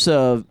in terms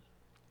of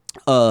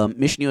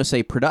Mission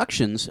USA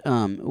Productions,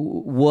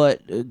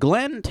 what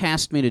Glenn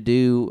tasked me to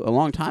do a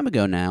long time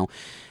ago now,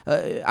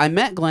 I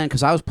met Glenn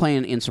because I was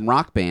playing in some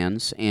rock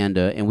bands,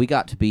 and we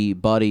got to be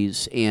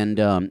buddies, and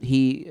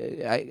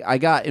I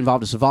got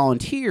involved as a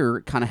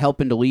volunteer, kind of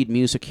helping to lead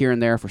music here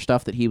and there for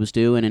stuff that he was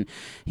doing, and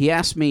he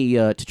asked me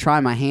to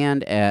try my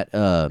hand at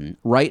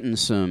writing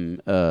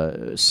some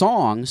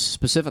songs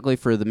specifically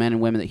for the men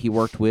and women that he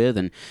worked with,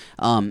 and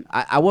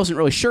I wasn't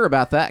really sure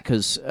about that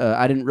because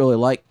I didn't really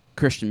like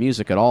Christian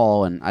music at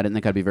all, and I didn't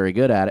think I'd be very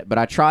good at it, but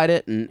I tried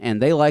it,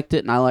 and they liked it,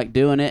 and I liked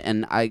doing it,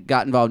 and I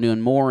got involved doing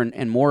more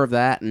and more of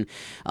that. And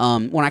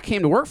when I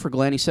came to work for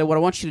Glenn, he said, what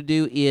I want you to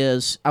do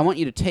is I want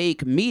you to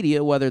take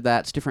media, whether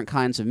that's different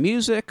kinds of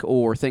music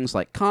or things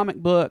like comic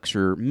books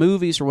or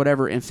movies or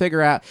whatever, and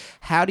figure out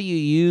how do you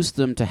use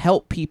them to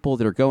help people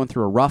that are going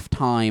through a rough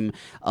time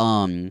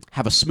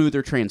have a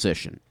smoother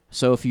transition.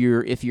 So if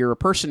you're a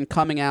person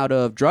coming out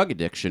of drug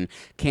addiction,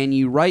 can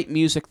you write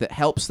music that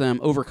helps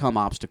them overcome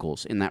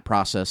obstacles in that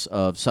process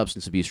of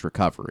substance abuse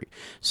recovery?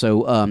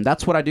 So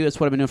that's what I do. That's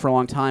what I've been doing for a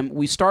long time.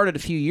 We started a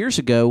few years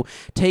ago,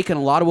 taking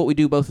a lot of what we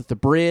do both at the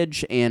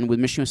Bridge and with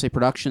Mission USA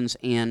Productions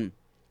and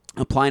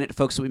applying it to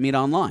folks that we meet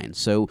online.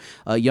 So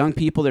young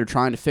people that are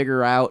trying to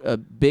figure out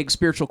big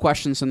spiritual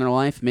questions in their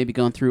life, maybe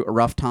going through a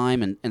rough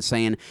time, and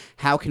saying,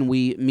 how can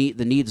we meet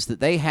the needs that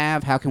they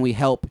have? How can we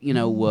help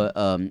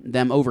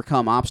them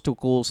overcome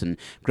obstacles and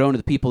grow into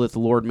the people that the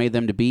Lord made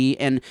them to be?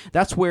 And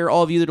that's where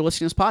all of you that are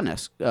listening to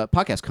this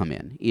podcast come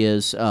in,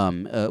 is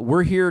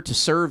we're here to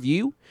serve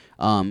you.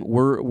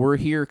 We're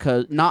here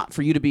not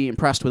for you to be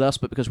impressed with us,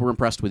 but because we're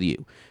impressed with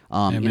you.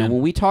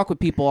 When we talk with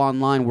people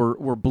online,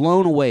 we're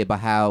blown away by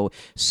how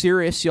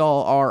serious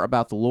y'all are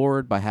about the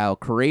Lord, by how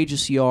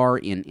courageous you are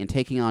in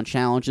taking on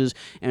challenges,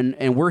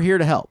 and we're here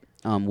to help.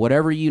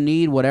 Whatever you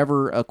need,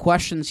 whatever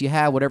questions you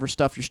have, whatever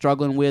stuff you're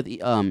struggling with,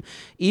 even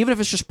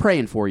if it's just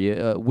praying for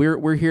you,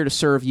 we're here to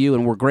serve you,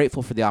 and we're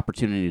grateful for the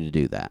opportunity to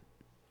do that.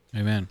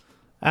 Amen.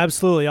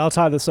 Absolutely. I'll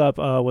tie this up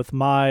with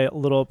my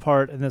little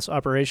part in this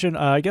operation.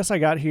 I guess I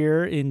got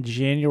here in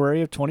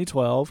January of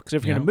 2012, because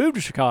if you're going to move to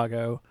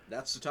Chicago,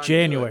 that's the time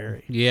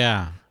January.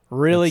 Yeah.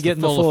 Really That's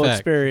getting the full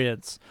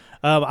experience.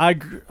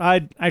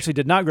 I actually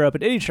did not grow up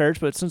at any church,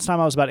 but since the time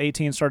I was about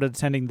 18, started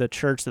attending the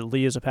church that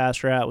Lee is a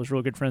pastor at, was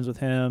real good friends with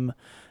him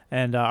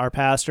and our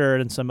pastor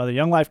and some other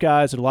Young Life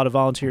guys, did a lot of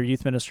volunteer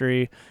youth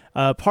ministry.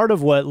 Part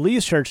of what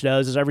Lee's church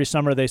does is every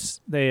summer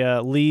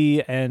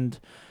Lee and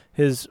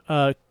his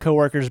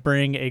coworkers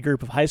bring a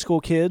group of high school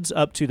kids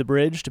up to the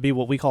Bridge to be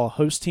what we call a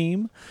host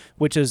team,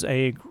 which is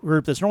a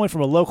group that's normally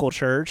from a local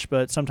church,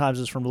 but sometimes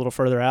is from a little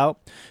further out,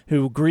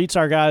 who greets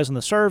our guys in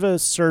the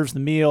service, serves the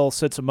meal,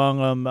 sits among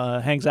them,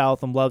 hangs out with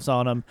them, loves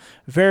on them.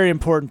 Very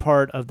important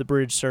part of the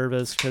Bridge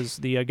service, because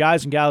the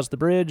guys and gals at the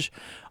Bridge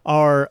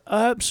are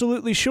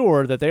absolutely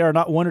sure that they are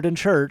not wanted in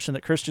church and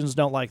that Christians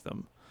don't like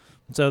them.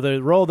 So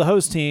the role of the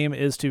host team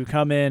is to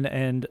come in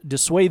and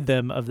dissuade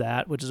them of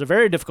that, which is a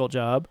very difficult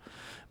job.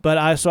 But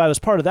I was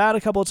part of that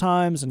a couple of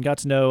times and got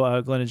to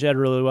know Glenn and Jed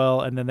really well,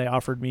 and then they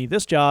offered me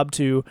this job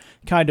to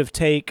kind of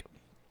take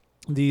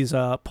these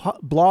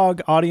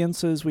blog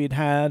audiences we'd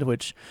had,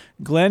 which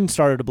Glenn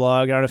started a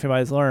blog. I don't know if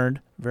anybody's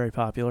learned. Very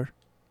popular.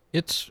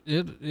 It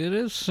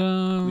is.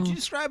 Would you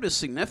describe it as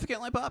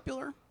significantly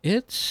popular?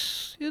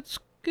 It's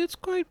it's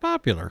quite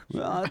popular.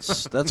 Well,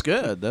 that's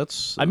good.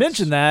 I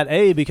mentioned that,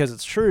 A, because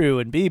it's true,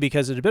 and B,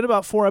 because it had been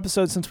about 4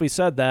 episodes since we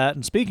said that.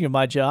 And speaking of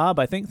my job,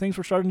 I think things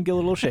were starting to get a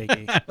little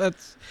shaky.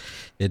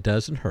 It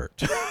doesn't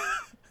hurt.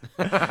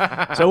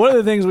 So one of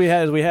the things we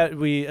had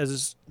is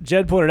as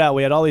Jed pointed out,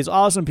 we had all these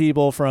awesome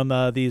people from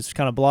these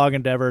kind of blog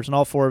endeavors, and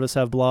all 4 of us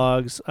have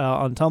blogs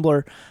on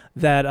Tumblr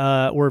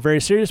that were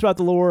very serious about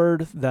the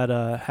Lord, that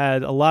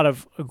had a lot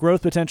of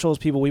growth potentials,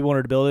 people we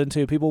wanted to build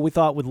into, people we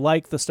thought would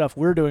like the stuff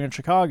we're doing in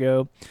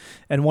Chicago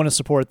and want to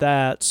support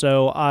that.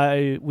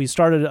 So we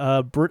started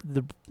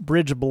the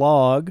Bridge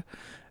blog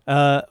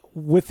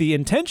with the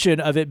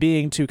intention of it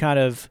being to kind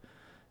of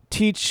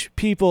teach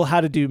people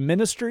how to do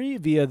ministry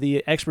via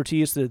the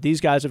expertise that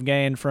these guys have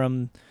gained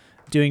from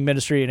doing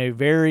ministry in a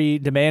very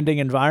demanding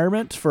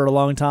environment for a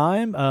long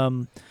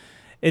time.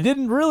 It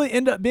didn't really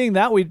end up being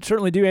that. We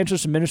certainly do answer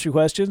some ministry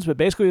questions, but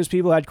basically it was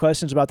people who had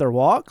questions about their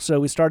walk,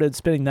 so we started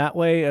spinning that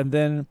way, and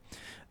then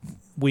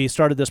we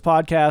started this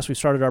podcast. We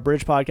started our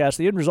Bridge podcast.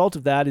 The end result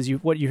of that is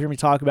what you hear me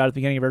talk about at the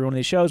beginning of every one of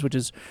these shows, which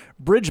is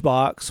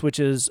Bridgebox, which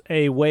is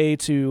a way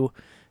to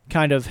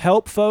kind of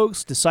help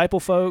folks, disciple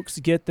folks,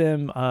 get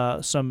them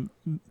some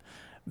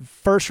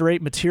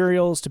first-rate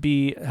materials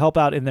to help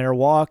out in their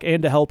walk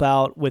and to help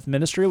out with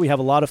ministry. We have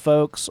a lot of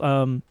folks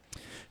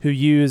who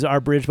use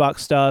our Bridgebox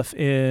stuff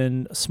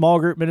in small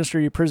group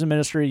ministry, prison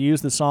ministry,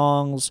 use the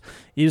songs,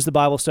 use the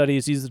Bible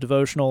studies, use the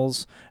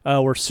devotionals.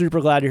 We're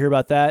super glad to hear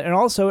about that. And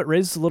also it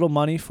raises a little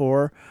money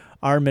for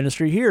our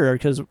ministry here,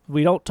 because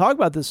we don't talk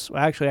about this.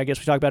 Actually, I guess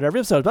we talk about it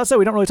every episode. But I say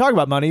we don't really talk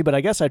about money, but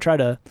I guess I try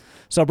to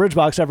sell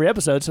Bridgebox every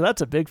episode, so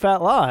that's a big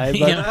fat lie.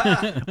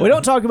 But we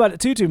don't talk about it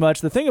too much.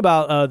 The thing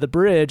about the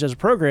Bridge as a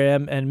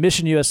program and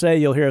Mission USA,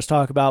 you'll hear us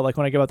talk about, like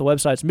when I give out the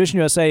websites. Mission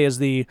USA is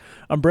the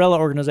umbrella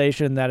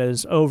organization that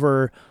is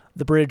over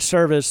the Bridge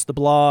service, the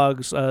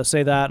blogs,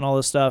 Say That, and all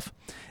this stuff.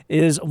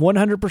 Is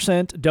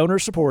 100% donor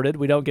supported.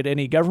 We don't get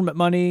any government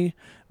money.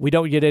 We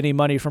don't get any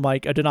money from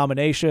like a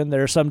denomination.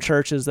 There are some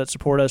churches that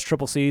support us.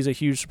 Triple C is a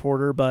huge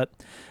supporter, but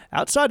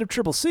outside of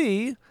Triple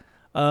C,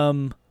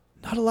 not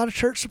a lot of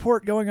church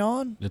support going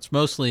on. It's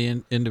mostly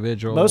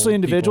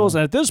individuals.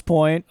 And at this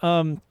point,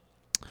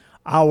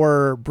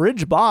 our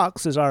Bridge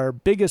box is our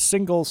biggest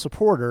single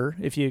supporter.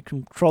 If you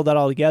control that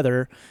all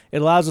together,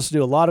 it allows us to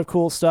do a lot of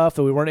cool stuff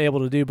that we weren't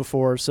able to do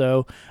before.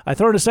 So I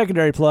throw in a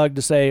secondary plug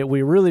to say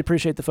we really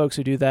appreciate the folks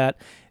who do that.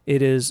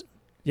 It is,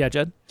 yeah,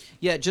 Jed?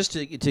 Yeah, just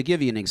to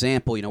give you an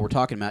example, we're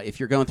talking about if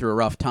you're going through a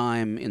rough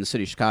time in the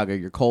city of Chicago,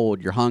 you're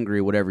cold, you're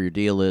hungry, whatever your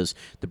deal is,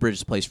 the Bridge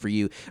is the place for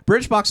you.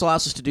 Bridgebox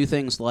allows us to do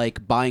things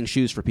like buying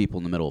shoes for people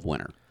in the middle of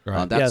winter.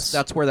 Right.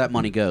 That's where that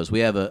money goes. We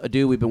have a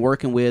dude we've been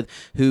working with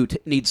who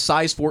needs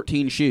size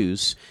 14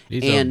 shoes.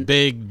 He's a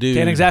big dude.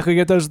 Can't exactly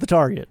get those at the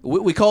Target.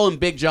 We call him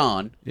Big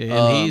John.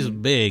 Yeah, and he's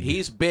big.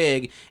 He's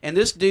big. And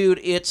this dude,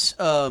 it's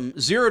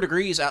 0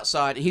 degrees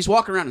outside, and he's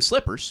walking around in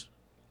slippers.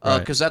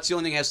 Because that's the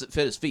only thing that has to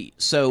fit his feet.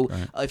 So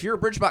if you're a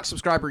Bridgebox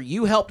subscriber,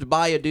 you helped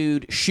buy a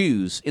dude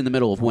shoes in the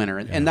middle of winter,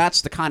 and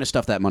that's the kind of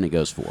stuff that money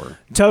goes for.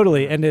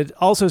 Totally, and it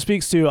also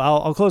speaks to,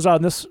 I'll close out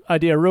on this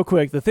idea real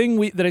quick. The thing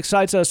that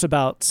excites us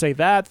about, Say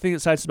That, the thing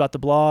that excites us about the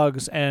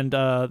blogs and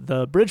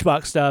the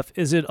Bridgebox stuff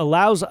is it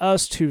allows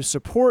us to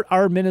support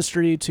our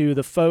ministry to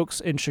the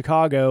folks in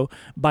Chicago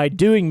by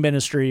doing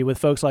ministry with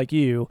folks like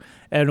you.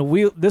 And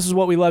this is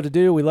what we love to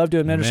do. We love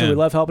doing ministry. Amen.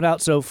 We love helping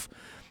out. So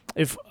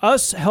if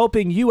us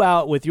helping you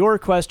out with your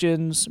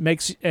questions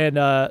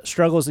and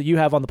struggles that you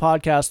have on the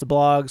podcast, the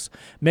blogs,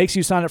 makes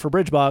you sign up for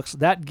Bridgebox,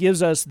 that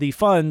gives us the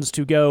funds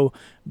to go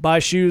buy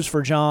shoes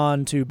for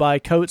John, to buy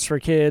coats for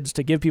kids,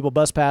 to give people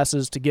bus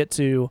passes to get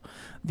to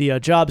the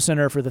job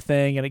center for the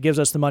thing, and it gives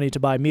us the money to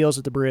buy meals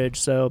at the Bridge.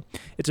 So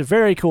it's a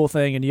very cool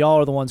thing, and y'all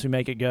are the ones who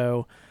make it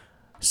go.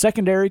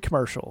 Secondary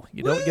commercial.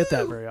 You don't get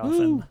that very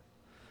often.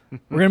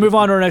 We're going to move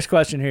on to our next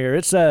question here.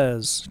 It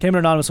says, came in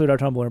anonymously at our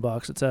Tumblr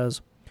box. It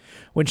says,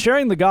 when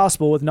sharing the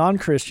gospel with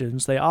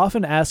non-Christians, they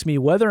often ask me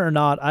whether or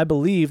not I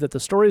believe that the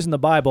stories in the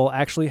Bible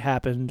actually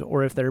happened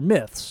or if they're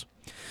myths.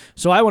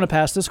 So I want to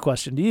pass this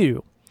question to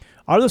you.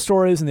 Are the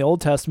stories in the Old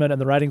Testament and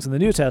the writings in the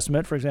New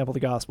Testament, for example, the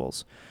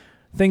Gospels,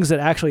 things that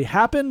actually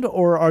happened,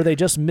 or are they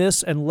just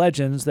myths and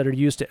legends that are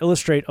used to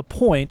illustrate a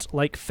point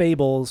like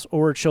fables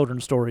or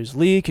children's stories?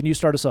 Lee, can you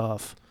start us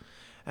off?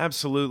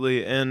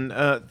 Absolutely, and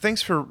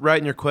thanks for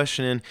writing your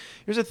question in.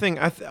 Here's the thing.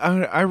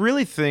 I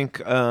really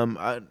think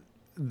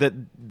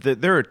that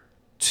there are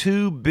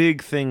two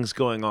big things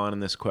going on in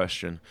this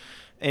question,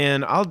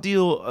 and I'll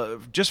deal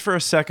just for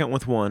a second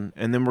with one,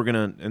 and then we're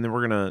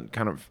gonna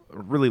kind of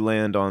really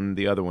land on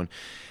the other one.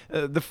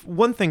 The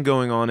one thing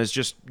going on is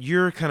just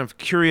your kind of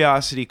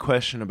curiosity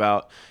question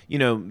about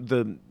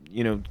the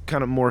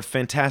kind of more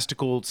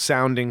fantastical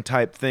sounding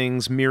type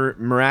things,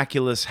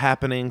 miraculous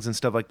happenings and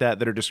stuff like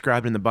that are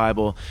described in the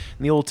Bible,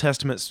 in the Old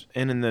Testament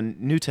and in the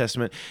New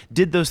Testament.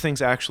 Did those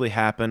things actually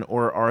happen,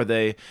 or are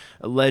they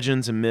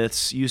legends and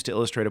myths used to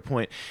illustrate a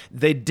point?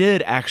 They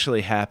did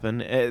actually happen.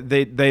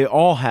 They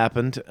all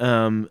happened,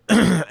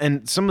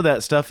 and some of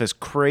that stuff is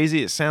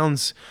crazy. It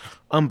sounds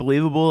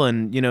unbelievable,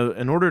 and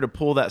in order to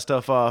pull that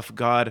stuff off,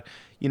 God,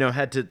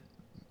 had to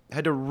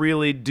had to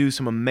really do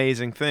some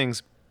amazing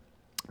things.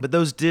 But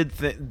those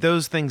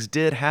things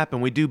did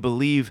happen. We do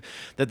believe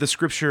that the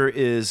Scripture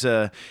is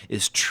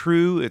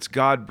true. It's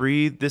God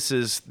breathed. These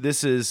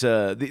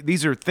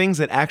are things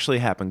that actually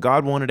happen.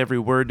 God wanted every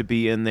word to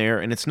be in there,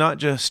 and it's not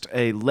just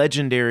a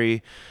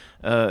legendary.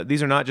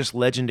 These are not just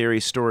legendary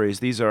stories.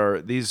 These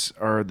are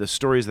the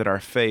stories that our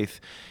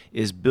faith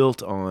is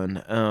built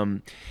on.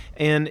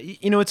 And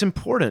it's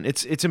important.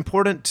 It's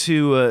important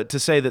to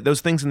say that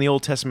those things in the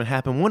Old Testament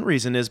happen. One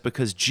reason is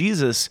because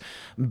Jesus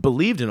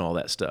believed in all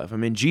that stuff. I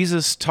mean,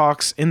 Jesus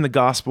talks in the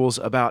Gospels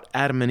about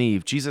Adam and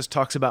Eve. Jesus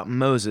talks about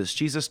Moses.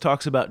 Jesus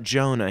talks about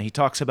Jonah. He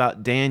talks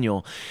about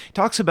Daniel. He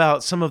talks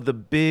about some of the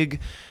big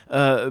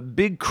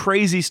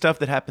crazy stuff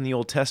that happened in the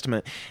Old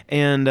Testament.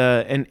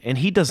 And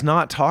he does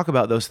not talk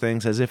about those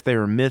things as if they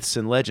are myths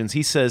and legends.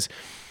 He says,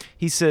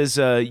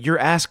 you're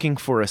asking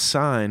for a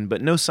sign,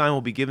 but no sign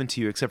will be given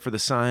to you except for the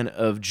sign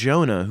of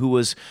Jonah, who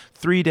was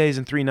 3 days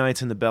and 3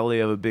 nights in the belly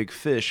of a big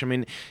fish. I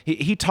mean,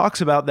 he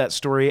talks about that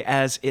story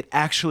as it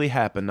actually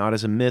happened, not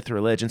as a myth or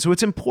a legend. So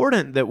it's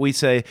important that we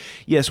say,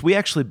 yes, we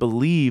actually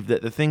believe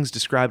that the things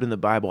described in the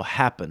Bible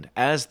happened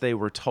as they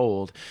were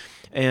told.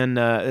 And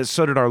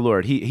so did our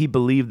Lord. He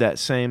believed that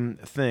same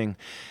thing.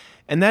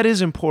 And that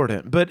is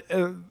important. But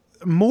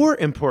more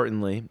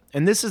importantly,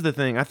 and this is the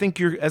thing, I think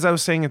as I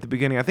was saying at the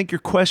beginning, I think your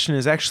question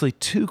is actually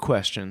two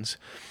questions.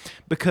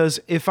 Because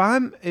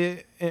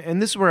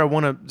and this is where I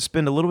want to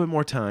spend a little bit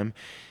more time,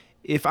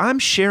 if I'm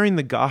sharing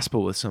the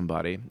gospel with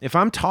somebody, if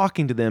I'm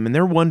talking to them and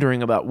they're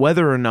wondering about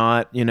whether or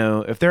not,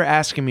 if they're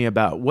asking me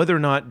about whether or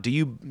not do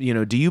you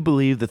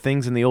believe the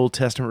things in the Old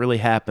Testament really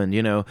happened,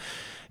 Noah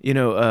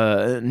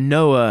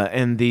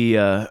and the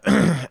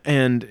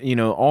and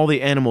all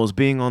the animals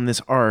being on this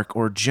ark,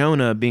 or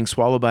Jonah being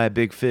swallowed by a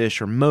big fish,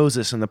 or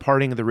Moses and the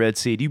parting of the Red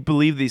Sea. Do you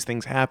believe these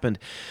things happened?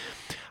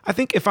 I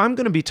think if I'm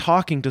going to be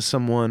talking to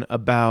someone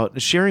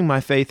about sharing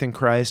my faith in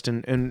Christ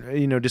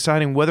and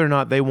deciding whether or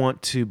not they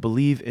want to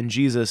believe in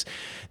Jesus,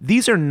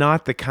 these are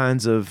not the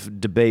kinds of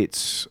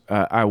debates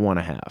I want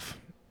to have.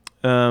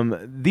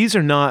 These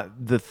are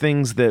not the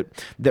things that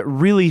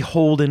really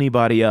hold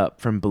anybody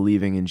up from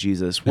believing in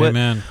Jesus.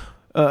 Amen.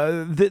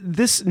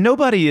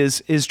 Nobody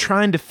is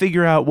trying to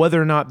figure out whether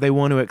or not they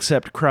want to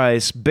accept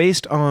Christ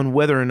based on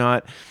whether or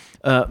not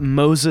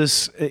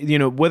Moses,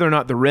 whether or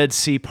not the Red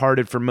Sea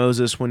parted for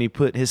Moses when he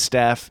put his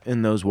staff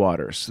in those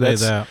waters.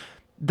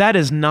 That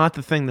is not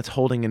the thing that's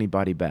holding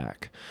anybody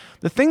back.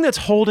 The thing that's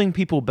holding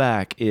people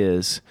back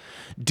is,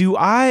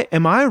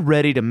 am I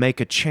ready to make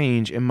a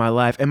change in my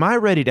life? Am I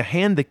ready to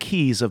hand the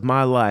keys of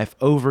my life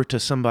over to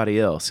somebody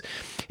else?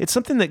 It's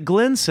something that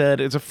Glenn said.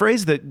 It's a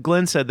phrase that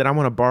Glenn said that I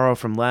want to borrow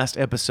from last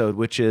episode,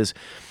 which is,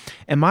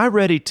 am I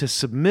ready to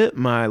submit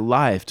my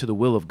life to the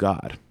will of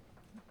God?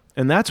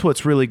 And that's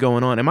what's really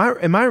going on. Am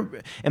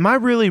I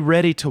really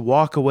ready to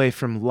walk away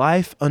from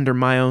life under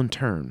my own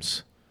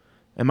terms?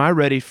 Am I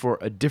ready for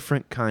a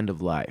different kind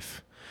of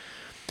life?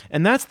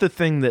 And that's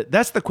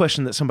the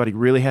question that somebody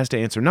really has to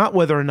answer, not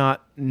whether or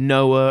not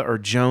Noah or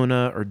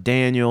Jonah or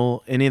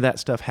Daniel, any of that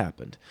stuff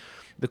happened.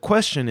 The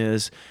question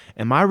is,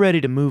 am I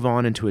ready to move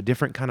on into a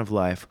different kind of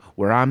life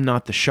where I'm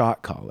not the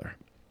shot caller?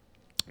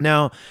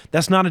 Now,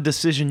 that's not a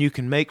decision you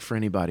can make for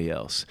anybody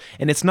else.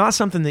 And it's not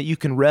something that you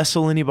can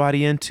wrestle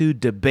anybody into,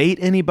 debate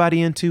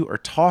anybody into, or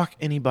talk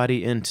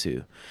anybody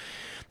into.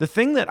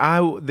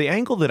 The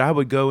angle that I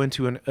would go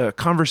into a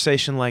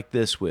conversation like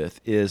this with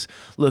is,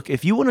 look,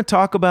 if you want to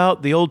talk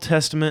about the Old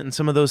Testament and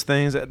some of those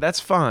things, that's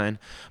fine.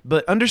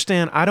 But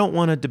understand, I don't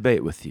want to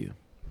debate with you.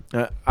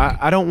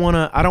 I don't want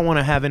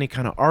to have any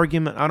kind of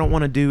argument. I don't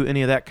want to do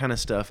any of that kind of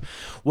stuff.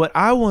 What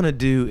I want to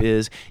do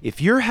is, if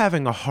you're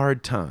having a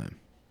hard time,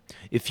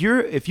 if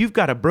you've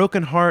got a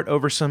broken heart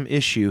over some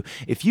issue,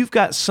 if you've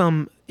got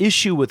some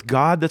issue with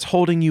God that's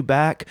holding you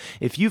back,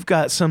 if you've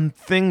got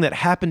something that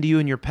happened to you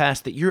in your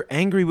past that you're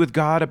angry with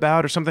God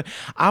about or something,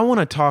 I want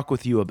to talk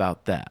with you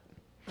about that.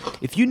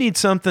 If you need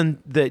something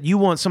that you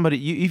want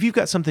somebody, if you've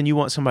got something you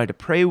want somebody to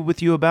pray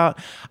with you about,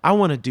 I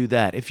want to do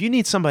that. If you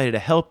need somebody to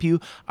help you,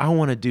 I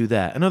want to do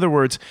that. In other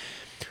words,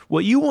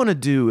 what you want to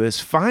do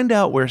is find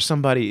out where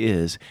somebody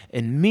is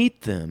and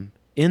meet them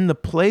in the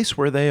place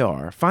where they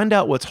are, find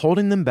out what's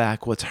holding them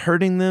back, what's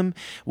hurting them,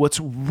 what's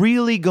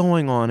really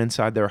going on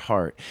inside their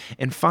heart,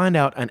 and find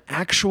out an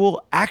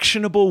actual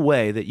actionable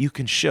way that you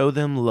can show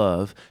them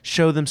love,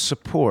 show them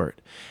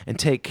support, and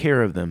take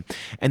care of them.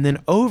 And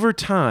then over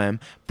time,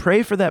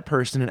 pray for that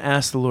person and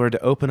ask the Lord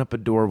to open up a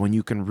door when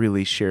you can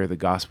really share the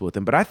gospel with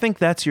them. But I think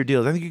that's your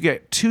deal. I think you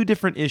get two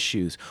different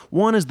issues.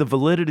 One is the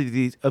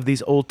validity of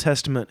these Old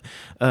Testament,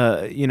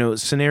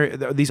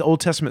 these Old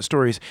Testament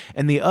stories,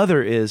 and the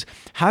other is,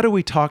 how do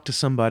we talk to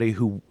somebody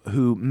who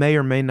may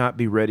or may not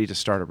be ready to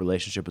start a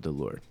relationship with the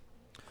Lord?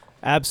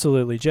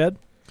 Absolutely, Jed.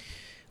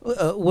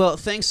 Well,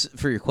 thanks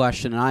for your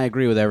question, and I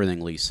agree with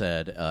everything Lee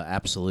said,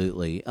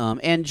 absolutely.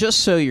 And just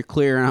so you're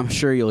clear, and I'm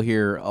sure you'll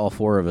hear all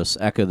four of us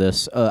echo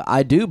this,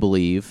 I do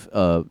believe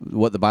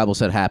what the Bible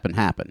said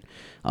happened.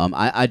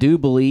 I do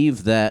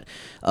believe that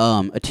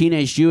a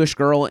teenage Jewish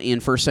girl in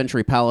first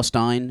century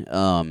Palestine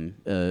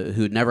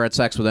who'd never had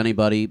sex with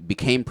anybody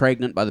became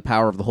pregnant by the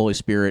power of the Holy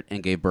Spirit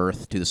and gave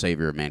birth to the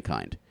Savior of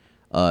mankind.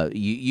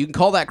 You can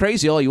call that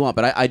crazy all you want,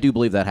 but I do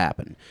believe that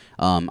happened.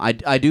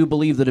 I do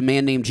believe that a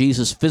man named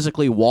Jesus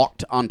physically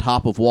walked on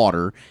top of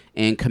water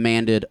and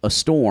commanded a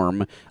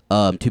storm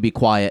to be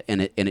quiet,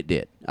 and it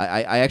did.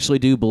 I actually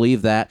do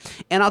believe that.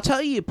 And I'll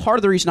tell you, part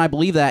of the reason I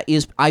believe that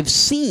is I've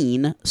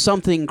seen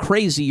something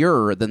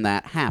crazier than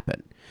that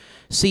happen.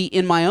 See,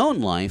 in my own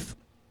life,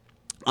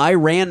 I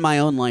ran my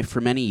own life for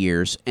many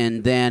years,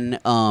 and then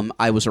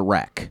I was a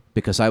wreck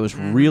because I was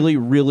really,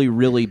 really,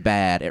 really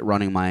bad at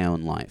running my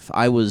own life.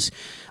 I was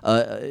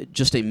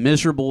just a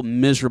miserable,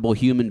 miserable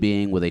human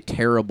being with a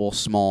terrible,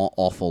 small,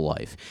 awful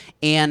life.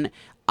 And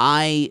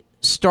I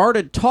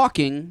started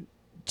talking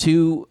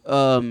to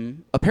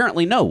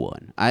apparently no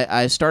one.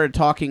 I started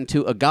talking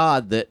to a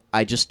God that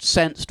I just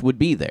sensed would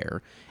be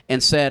there,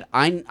 and said,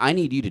 I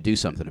need you to do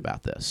something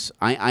about this.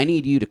 I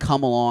need you to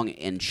come along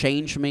and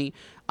change me.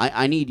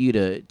 I need you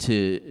to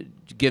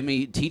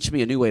teach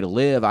me a new way to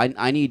live.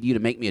 I need you to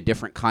make me a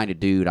different kind of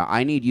dude.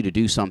 I need you to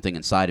do something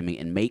inside of me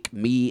and make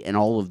me and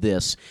all of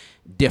this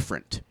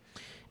different.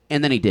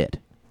 And then he did.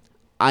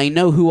 I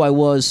know who I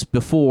was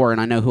before, and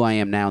I know who I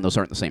am now, and those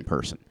aren't the same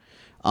person.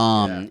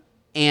 And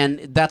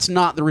that's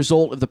not the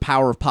result of the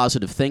power of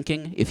positive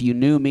thinking. If you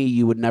knew me,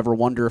 you would never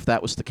wonder if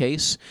that was the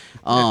case.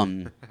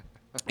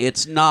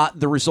 It's not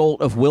the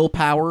result of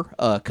willpower,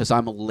 because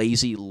I'm a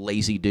lazy,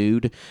 lazy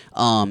dude.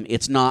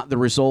 It's not the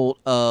result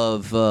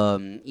of,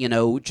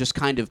 just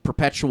kind of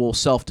perpetual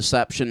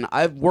self-deception.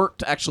 I've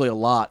worked actually a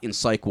lot in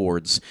psych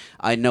wards.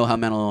 I know how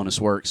mental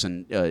illness works,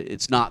 and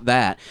it's not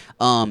that.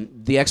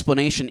 The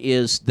explanation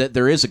is that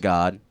there is a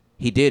God.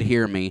 He did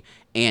hear me,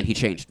 and he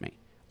changed me.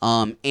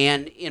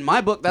 And in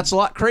my book, that's a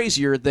lot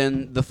crazier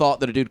than the thought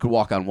that a dude could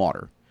walk on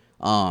water.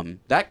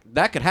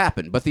 That could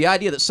happen, but the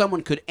idea that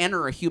someone could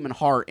enter a human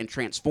heart and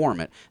transform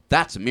it,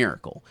 that's a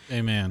miracle.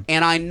 Amen.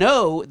 And I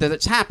know that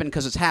it's happened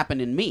because it's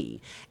happened in me.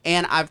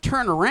 And I've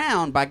turned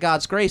around by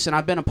God's grace, and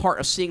I've been a part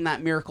of seeing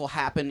that miracle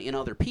happen in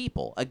other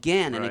people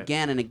again and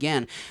again and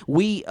again.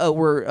 We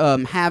were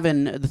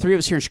having, the three of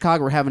us here in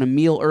Chicago were having a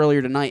meal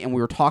earlier tonight, and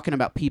we were talking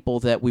about people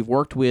that we've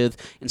worked with,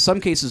 in some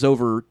cases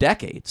over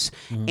decades,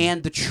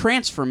 and the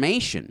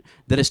transformation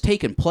that has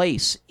taken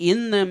place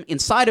in them,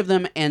 inside of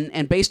them,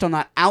 and based on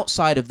that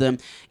outside of them.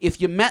 If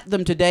you met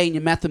them today and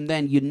you met them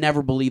then, you'd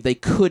never believe they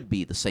could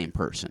be the same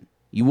person.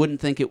 You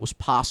wouldn't think it was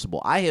possible.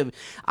 I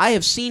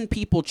have seen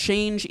people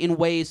change in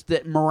ways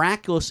that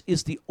miraculous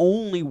is the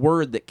only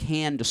word that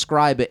can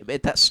describe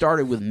it. That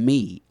started with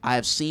me. I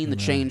have seen the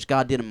change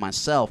God did in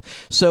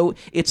myself. So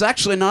it's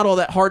actually not all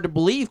that hard to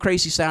believe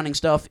crazy sounding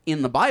stuff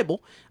in the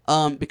Bible,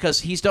 because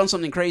he's done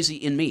something crazy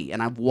in me,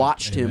 and I've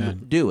watched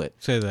him do it.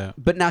 Say that.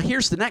 But now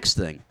here's the next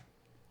thing.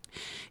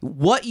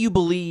 What you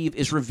believe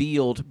is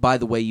revealed by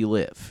the way you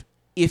live.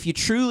 If you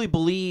truly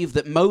believe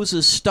that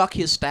Moses stuck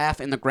his staff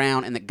in the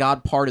ground and that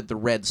God parted the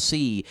Red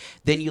Sea,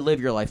 then you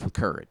live your life with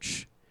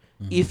courage.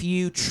 If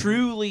you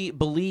truly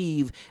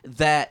believe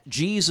that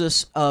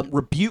Jesus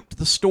rebuked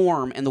the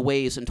storm and the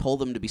waves and told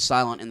them to be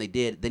silent, and they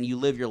did, then you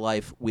live your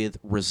life with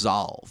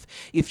resolve.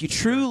 If you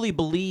truly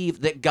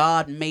believe that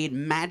God made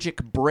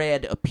magic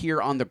bread appear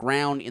on the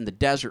ground in the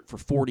desert for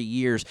 40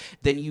 years,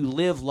 then you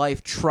live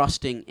life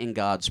trusting in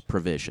God's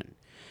provision.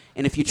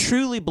 And if you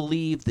truly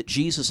believe that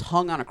Jesus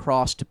hung on a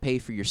cross to pay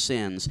for your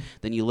sins,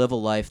 then you live a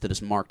life that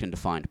is marked and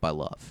defined by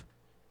love.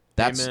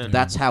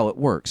 That's how it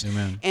works.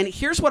 Amen. And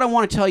here's what I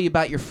want to tell you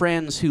about your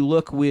friends who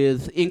look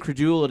with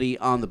incredulity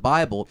on the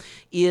Bible,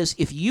 is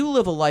if you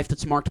live a life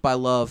that's marked by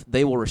love,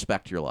 they will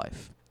respect your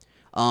life.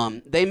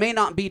 They may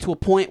not be to a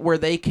point where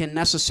they can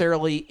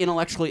necessarily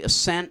intellectually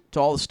assent to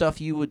all the stuff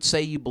you would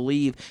say you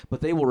believe, but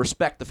they will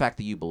respect the fact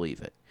that you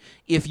believe it.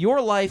 If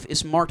your life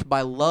is marked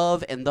by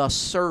love and thus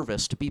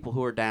service to people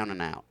who are down and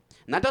out,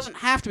 and that doesn't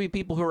have to be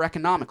people who are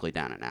economically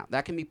down and out.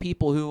 That can be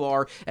people who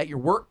are at your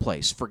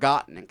workplace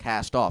forgotten and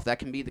cast off. That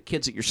can be the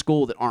kids at your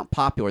school that aren't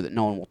popular that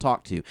no one will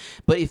talk to.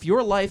 But if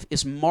your life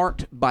is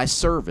marked by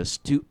service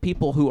to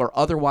people who are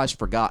otherwise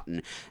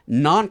forgotten,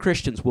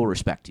 non-Christians will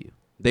respect you.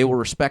 They will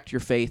respect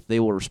your faith. They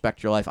will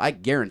respect your life. I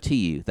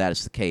guarantee you that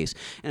is the case.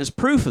 And as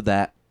proof of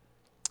that,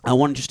 I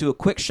want to just do a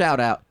quick shout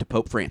out to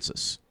Pope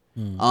Francis.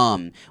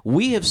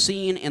 We have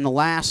seen in the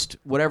last,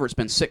 whatever it's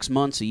been, 6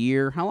 months, a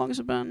year. How long has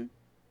it been?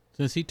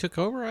 Since he took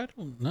over, I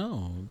don't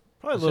know.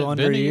 Probably a little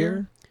under a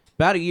year.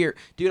 About a year.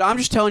 Dude, I'm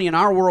just telling you, in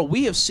our world,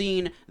 we have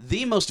seen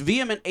the most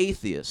vehement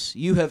atheists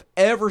you have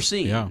ever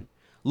seen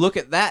look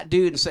at that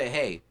dude and say,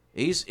 hey,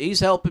 he's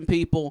helping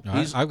people.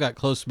 I've got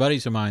close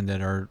buddies of mine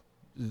that are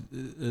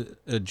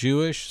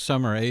Jewish.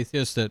 Some are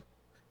atheists that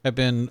have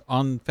been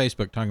on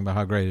Facebook talking about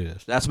how great it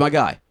is. That's my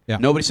guy. Yeah.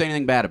 Nobody say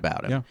anything bad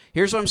about him. Yeah.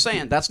 Here's what I'm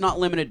saying. That's not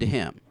limited to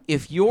him.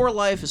 If your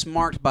life is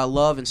marked by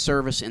love and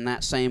service in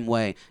that same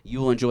way,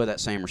 you will enjoy that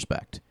same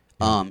respect.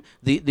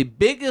 The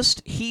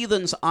biggest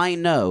heathens I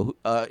know,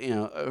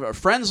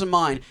 friends of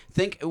mine,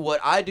 think what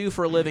I do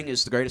for a living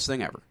is the greatest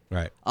thing ever.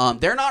 Right.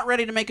 They're not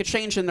ready to make a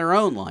change in their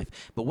own life.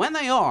 But when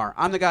they are,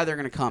 I'm the guy they're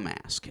going to come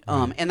ask.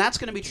 And that's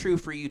going to be true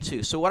for you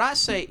too. So what I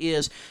say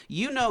is,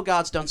 you know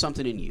God's done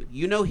something in you.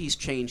 You know He's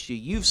changed you.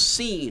 You've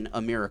seen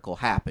a miracle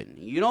happen.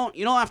 You don't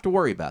have to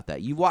worry about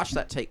that. You've watched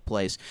that take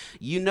place.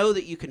 You know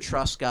that you can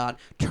trust God.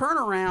 Turn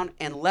around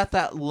and let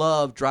that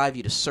love drive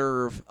you to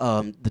serve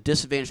the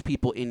disadvantaged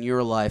people in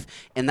your life.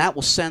 And that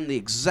will send the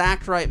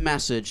exact right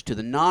message to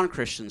the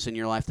non-Christians in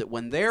your life that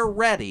when they're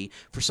ready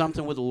for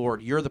something with the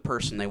Lord, you're the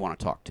person they want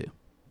to talk to.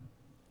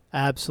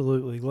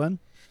 Absolutely, Glenn.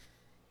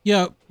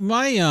 Yeah,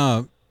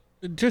 my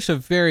just a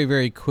very,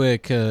 very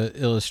quick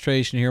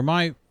illustration here.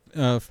 My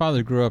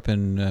father grew up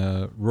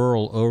in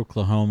rural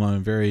Oklahoma, a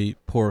very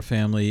poor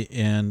family,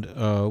 and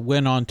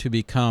went on to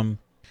become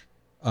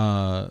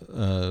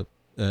an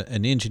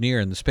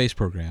engineer in the space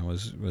program.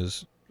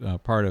 Was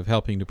part of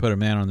helping to put a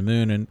man on the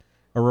moon, and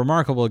a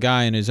remarkable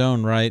guy in his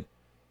own right.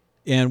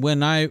 And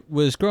when I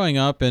was growing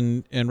up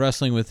and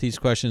wrestling with these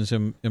questions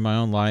in my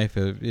own life,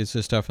 is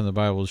this stuff in the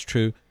Bible is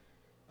true?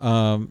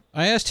 I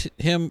asked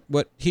him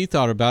what he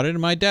thought about it,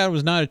 and my dad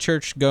was not a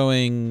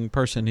church-going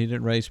person. He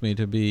didn't raise me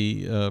to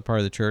be part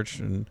of the church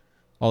and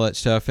all that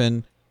stuff.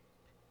 And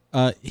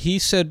he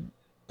said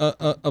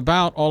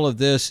about all of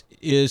this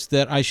is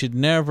that I should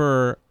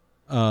never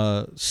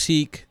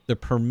seek the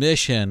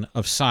permission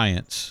of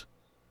science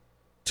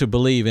to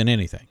believe in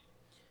anything.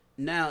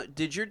 Now,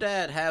 did your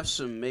dad have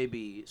some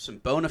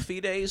bona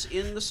fides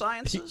in the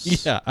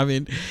sciences? Yeah, I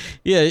mean,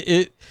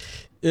 yeah,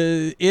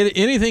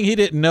 anything he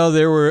didn't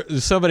know,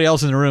 somebody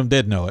else in the room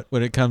did know it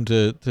when it come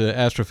to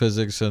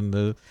astrophysics and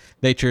the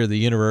nature of the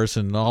universe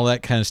and all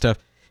that kind of stuff.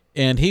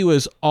 And he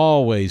was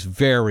always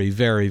very,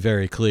 very,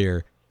 very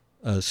clear.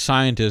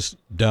 Scientists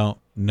don't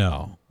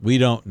know. We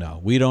don't know.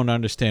 We don't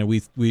understand.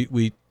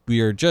 We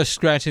are just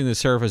scratching the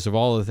surface of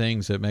all the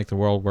things that make the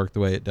world work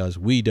the way it does.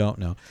 We don't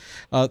know.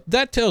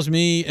 That tells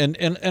me, and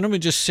let me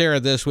just share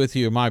this with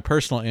you. My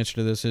personal answer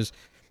to this is,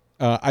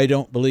 I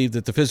don't believe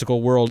that the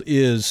physical world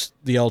is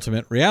the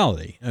ultimate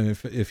reality. I mean,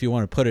 if you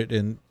want to put it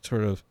in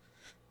sort of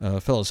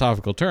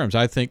philosophical terms,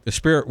 I think the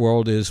spirit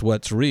world is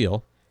what's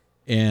real,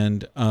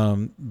 and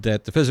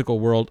that the physical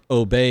world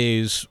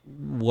obeys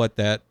what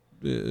that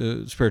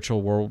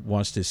spiritual world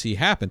wants to see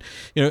happen.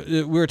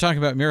 We were talking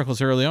about miracles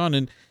early on,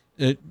 and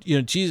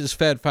Jesus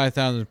fed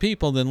 5,000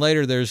 people. Then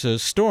later there's a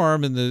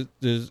storm, and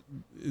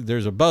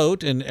there's a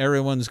boat, and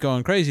everyone's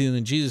going crazy. And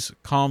then Jesus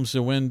calms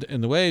the wind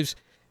and the waves.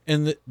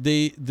 And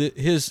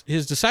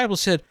his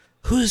disciples said,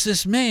 "Who is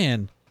this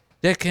man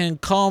that can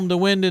calm the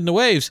wind and the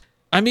waves?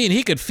 I mean,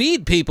 he could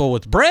feed people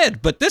with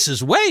bread, but this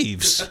is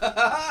waves."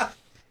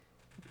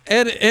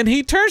 and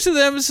he turns to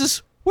them and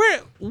says,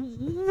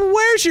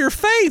 "Where's your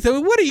faith? I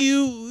mean, what are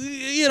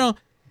you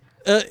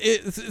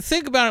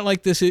think about it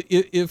like this.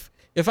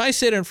 If I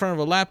sit in front of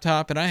a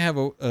laptop and I have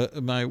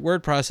my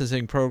word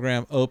processing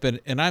program open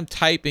and I'm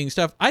typing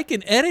stuff, I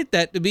can edit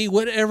that to be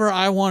whatever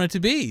I want it to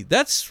be.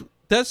 That's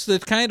the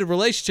kind of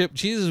relationship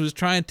Jesus was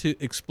trying to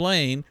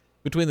explain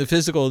between the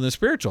physical and the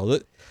spiritual.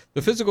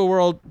 The physical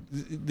world,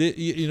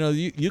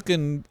 you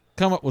can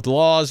come up with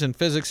laws and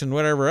physics and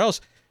whatever else,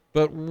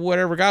 but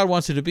whatever God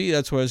wants it to be,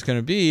 that's what it's going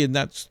to be, and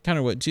that's kind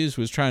of what Jesus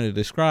was trying to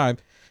describe.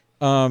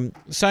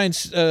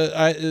 Science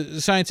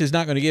is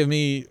not going to give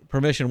me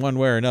permission one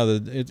way or another.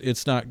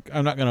 It's not.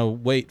 I'm not going to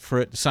wait for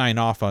it to sign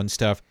off on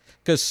stuff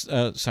because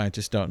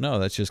scientists don't know.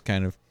 That's just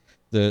kind of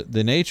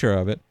the nature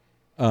of it.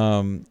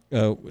 And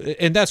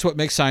that's what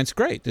makes science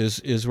great.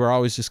 Is we're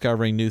always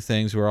discovering new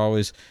things. We're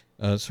always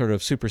sort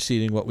of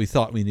superseding what we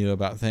thought we knew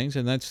about things,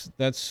 and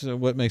that's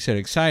what makes it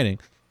exciting.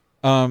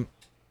 But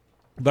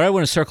I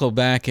want to circle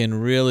back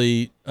and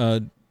really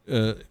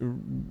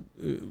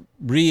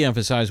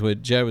re-emphasize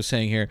what Jed was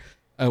saying here.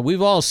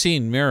 We've all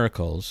seen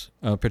miracles,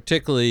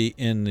 particularly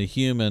in the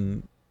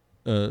human,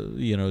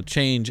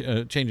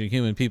 changing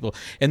human people,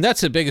 and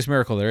that's the biggest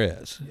miracle there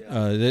is.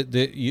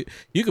 Yeah.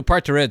 You could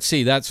part the Red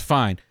Sea, that's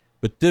fine,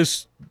 but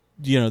this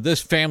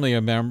family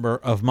member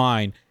of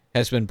mine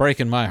has been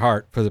breaking my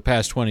heart for the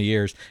past 20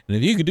 years, and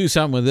if you could do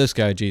something with this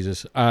guy,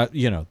 Jesus,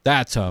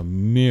 that's a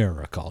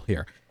miracle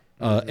here.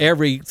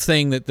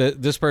 Everything that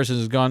this person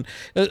has gone.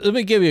 Let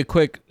me give you a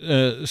quick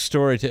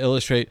story to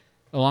illustrate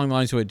along the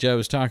lines of what Jed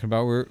was talking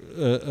about.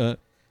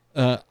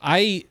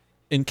 I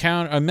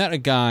met a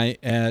guy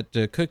at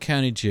Cook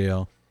County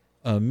Jail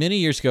many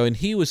years ago, and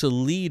he was a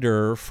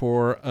leader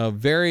for a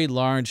very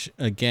large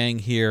gang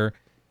here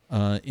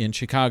in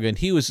Chicago, and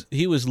he was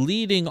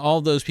leading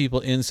all those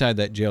people inside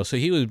that jail. So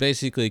he was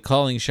basically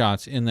calling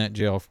shots in that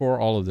jail for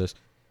all of this.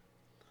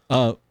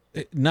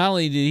 Not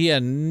only did he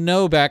have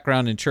no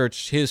background in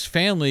church, his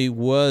family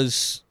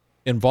was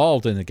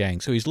involved in the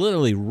gang. So he's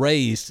literally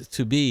raised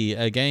to be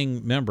a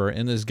gang member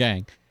in this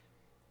gang.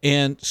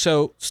 And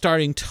so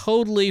starting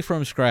totally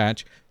from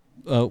scratch,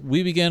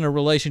 we began a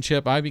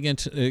relationship. I began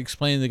to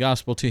explain the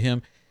gospel to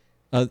him.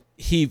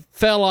 He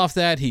fell off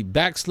that. He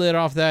backslid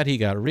off that. He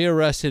got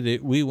rearrested.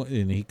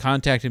 And he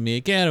contacted me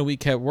again, and we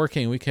kept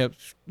working. We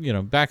kept,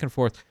 back and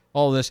forth,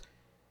 all this.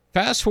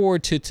 Fast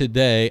forward to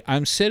today,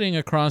 I'm sitting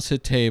across the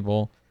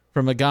table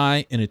from a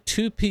guy in a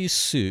two-piece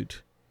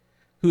suit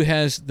who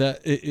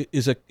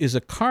is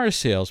a car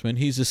salesman.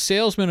 He's a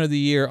salesman of the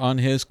year on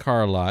his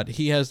car lot.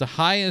 He has the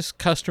highest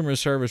customer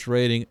service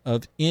rating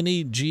of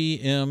any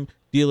GM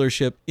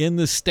dealership in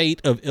the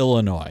state of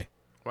Illinois.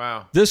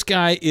 Wow. This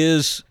guy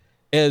is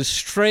as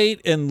straight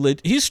and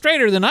he's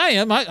straighter than I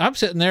am. I'm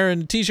sitting there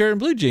in a t-shirt and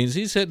blue jeans.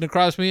 He's sitting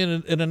across me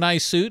in a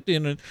nice suit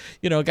and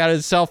got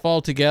himself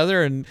all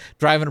together and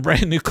driving a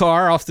brand new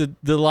car off the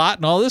lot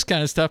and all this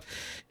kind of stuff.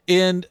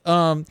 And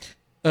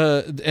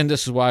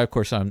this is why, of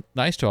course, I'm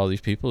nice to all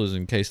these people, is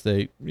in case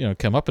they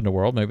come up in the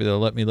world, maybe they'll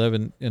let me live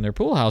in their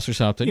pool house or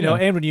something.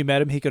 And when you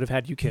met him, he could have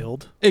had you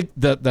killed.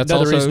 That's another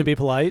also reason to be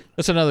polite.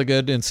 That's another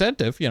good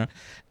incentive,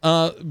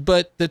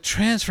 But the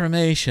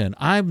transformation,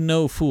 I'm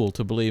no fool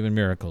to believe in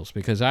miracles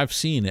because I've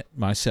seen it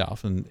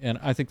myself, and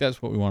I think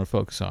that's what we want to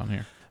focus on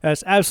here.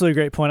 That's absolutely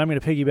a great point. I'm going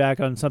to piggyback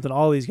on something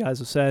all these guys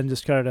have said and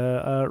just kind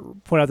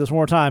of point out this one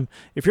more time.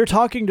 If you're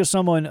talking to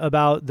someone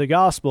about the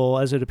gospel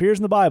as it appears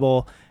in the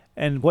Bible,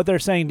 and what they're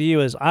saying to you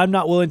is, I'm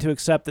not willing to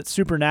accept that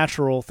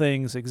supernatural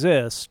things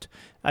exist,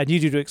 I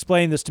need you to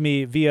explain this to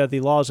me via the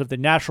laws of the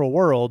natural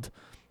world,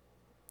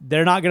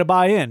 they're not going to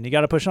buy in. You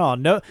got to push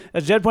on. No,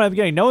 as Jed pointed out at the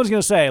beginning, no one's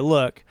going to say,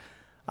 look,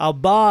 I'll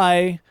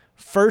buy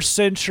first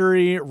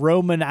century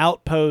Roman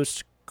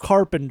outpost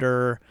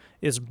carpenter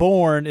is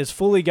born, is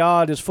fully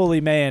God, is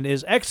fully man,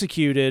 is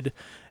executed,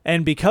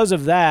 and because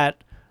of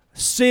that,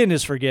 sin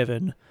is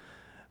forgiven.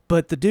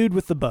 But the dude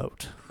with the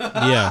boat.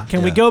 Yeah.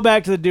 Can we go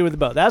back to the dude with the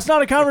boat? That's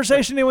not a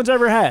conversation anyone's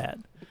ever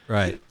had.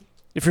 Right.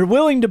 If you're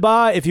willing to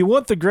buy, if you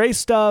want the grace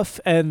stuff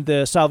and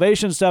the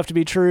salvation stuff to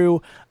be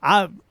true,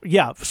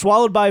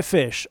 swallowed by a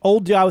fish,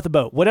 old guy with the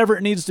boat, whatever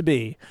it needs to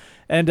be.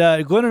 And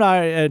Glenn and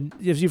I, and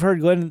if you've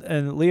heard Glenn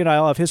and Lee and I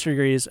all have history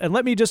degrees, and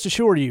let me just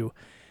assure you,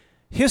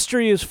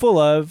 history is full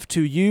of,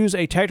 to use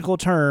a technical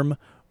term,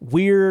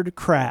 weird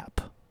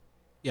crap.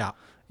 Yeah.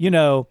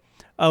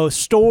 A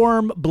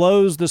storm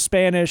blows the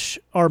Spanish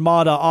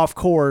Armada off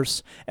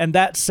course, and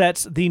that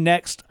sets the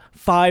next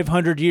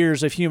 500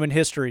 years of human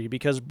history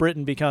because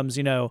Britain becomes,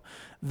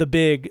 the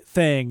big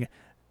thing.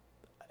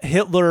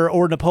 Hitler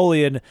or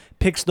Napoleon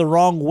picks the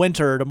wrong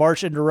winter to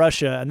march into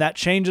Russia, and that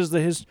changes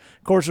the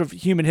course of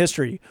human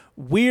history.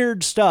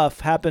 Weird stuff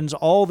happens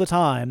all the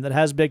time that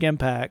has big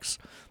impacts.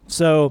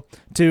 So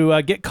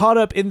to get caught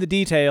up in the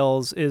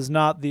details is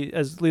not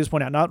as Leah's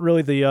pointed out, not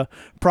really the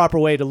proper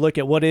way to look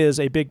at what is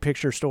a big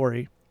picture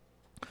story.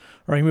 All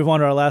right, we move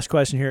on to our last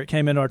question here. It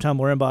came into our Tumblr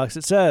inbox.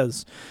 It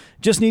says,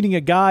 just needing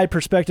a guy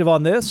perspective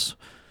on this.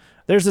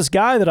 There's this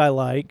guy that I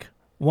like,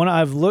 one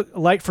I've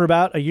liked for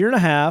about a year and a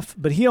half,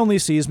 but he only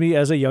sees me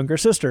as a younger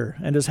sister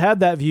and has had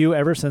that view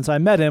ever since I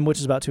met him, which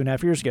is about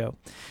 2.5 years ago.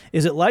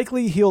 Is it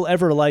likely he'll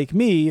ever like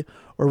me,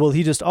 or will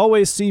he just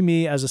always see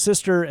me as a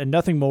sister and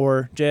nothing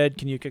more? Jed,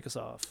 can you kick us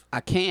off?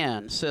 I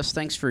can. Sis,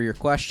 thanks for your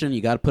question.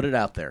 You got to put it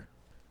out there.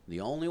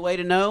 The only way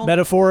to know...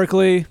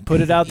 Metaphorically,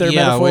 put it out there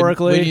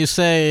metaphorically. When you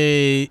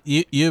say,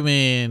 you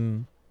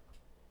mean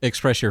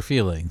express your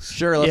feelings.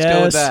 Sure, let's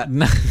go with that.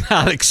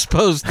 Not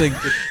expose things,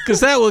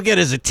 because that will get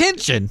his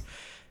attention.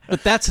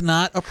 But that's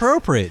not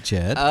appropriate,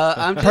 Jed.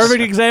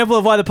 Perfect example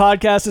of why the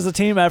podcast is a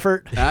team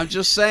effort. I'm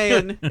just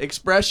saying,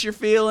 express your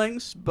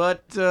feelings,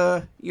 but,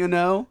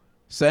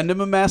 send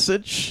him a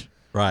message.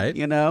 Right.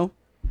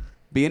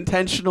 Be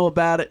intentional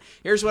about it.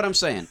 Here's what I'm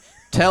saying.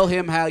 Tell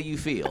him how you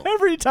feel.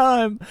 Every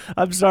time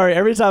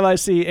I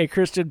see a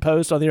Christian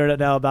post on the internet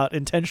now about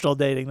intentional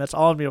dating, that's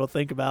all I'm able to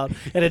think about.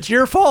 And it's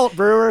your fault,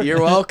 Brewer.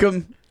 You're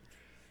welcome.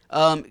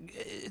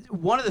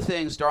 One of the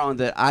things, darling,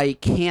 that I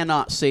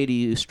cannot say to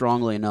you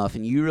strongly enough,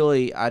 and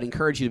I'd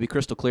encourage you to be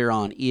crystal clear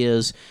on,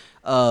 is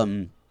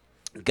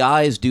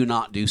guys do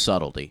not do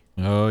subtlety.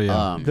 Oh,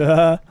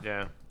 yeah.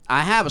 Yeah.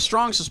 I have a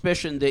strong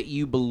suspicion that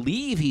you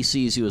believe he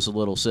sees you as a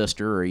little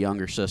sister or a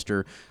younger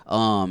sister.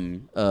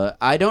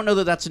 I don't know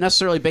that that's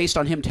necessarily based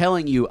on him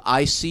telling you,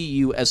 I see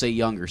you as a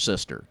younger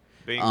sister.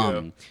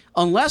 Bingo.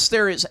 Unless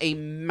there is a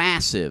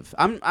massive,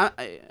 I'm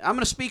going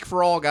to speak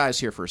for all guys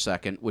here for a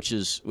second, which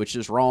is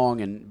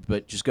wrong,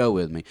 but just go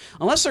with me.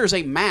 Unless there is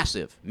a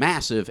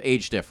massive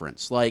age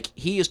difference, like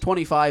he is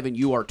 25 and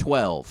you are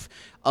 12.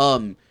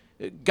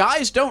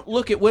 Guys don't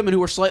look at women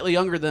who are slightly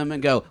younger than them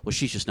and go, well,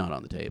 she's just not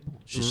on the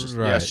table.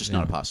 It's just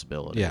not a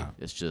possibility. Yeah.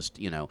 It's just,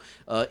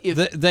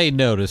 if they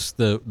notice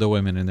the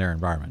women in their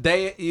environment.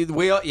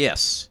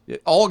 Yes.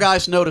 All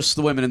guys notice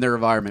the women in their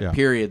environment,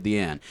 period, the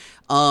end.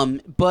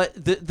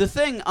 But the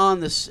thing on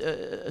this,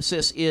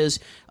 sis, is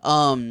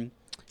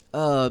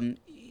what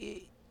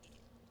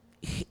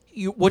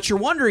you're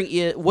wondering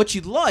is, what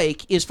you'd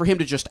like is for him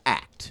to just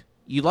act.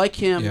 You like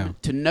him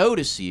to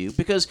notice you,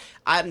 because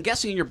I'm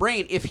guessing in your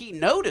brain, if he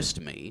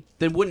noticed me,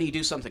 then wouldn't he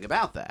do something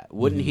about that?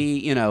 Wouldn't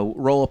he,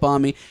 roll up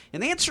on me?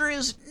 And the answer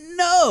is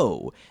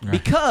no,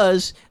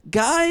 because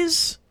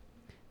guys,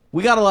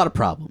 we got a lot of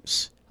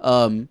problems.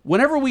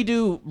 Whenever we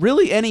do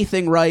really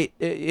anything right,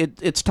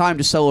 it's time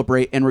to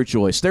celebrate and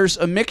rejoice. There's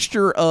a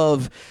mixture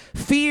of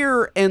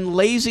fear and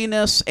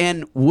laziness,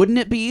 and wouldn't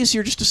it be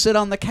easier just to sit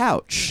on the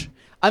couch?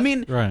 I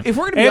mean, Right. if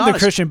we're going to be And honest, the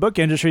Christian book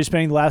industry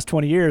spending the last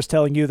 20 years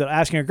telling you that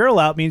asking a girl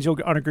out means you'll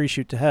on a grease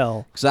shoot to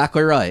hell.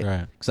 exactly right.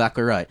 Right.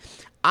 Exactly right.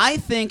 I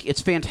think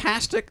it's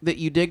fantastic that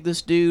you dig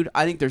this dude.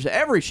 I think there's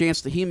every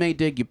chance that he may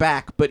dig you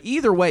back. But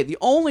either way, the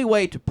only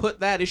way to put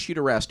that issue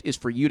to rest is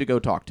for you to go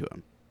talk to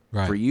him.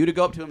 Right. For you to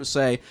go up to him and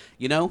say,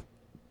 you know,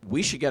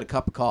 we should get a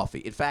cup of coffee.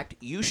 In fact,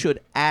 you should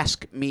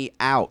ask me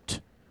out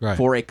Right.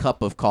 for a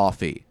cup of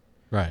coffee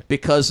Right.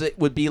 because it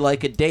would be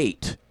like a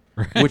date,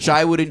 which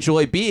I would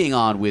enjoy being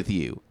on with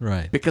you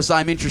Right. because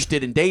I'm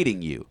interested in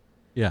dating you.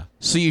 Yeah.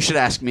 So you should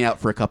ask me out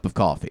for a cup of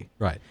coffee.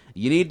 Right.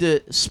 You need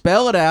to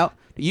spell it out.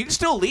 You can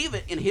still leave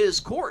it in his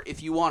court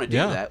if you want to do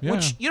Yeah, that, yeah.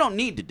 which you don't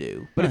need to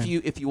do. But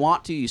Right. if you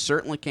want to, you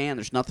certainly can.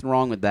 There's nothing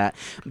wrong with that.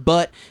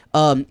 But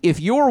if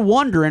you're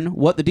wondering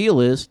what the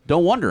deal is,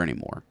 don't wonder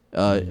anymore.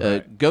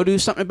 Go do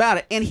something about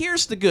it. And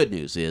here's the good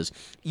news: is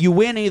you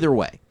win either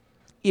way.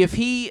 If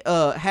he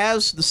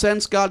has the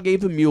sense God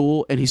gave him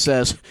mule and he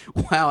says,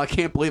 wow, I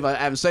can't believe I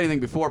haven't said anything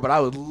before, but I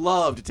would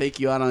love to take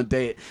you out on a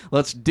date.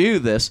 Let's do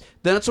this.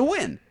 Then it's a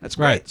win. That's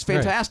great. Right, It's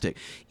fantastic.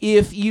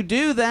 If you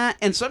do that,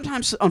 and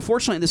sometimes,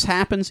 unfortunately, this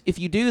happens, if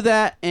you do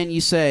that and you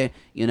say,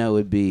 you know,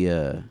 it'd be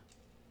a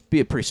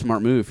pretty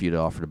smart move for you to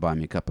offer to buy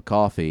me a cup of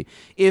coffee.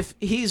 If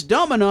he's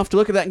dumb enough to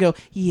look at that and go,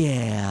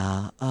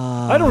 yeah,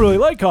 I don't really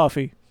like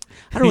coffee.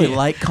 I don't really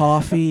like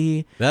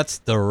coffee. That's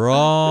the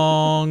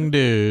wrong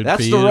dude.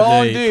 That's for the you to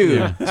wrong date. dude.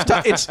 Yeah.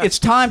 It's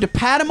time to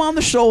pat him on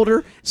the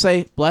shoulder,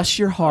 say, bless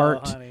your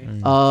heart. honey.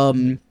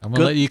 I'm gonna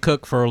Good- let you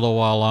cook for a little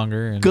while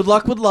longer. And Good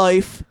luck with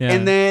life, Yeah.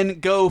 and then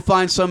go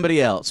find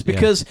somebody else.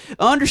 Because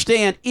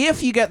understand,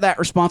 if you get that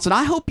response, and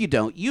I hope you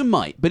don't, you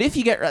might, but if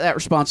you get that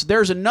response,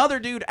 there's another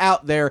dude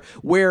out there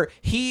where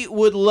he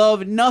would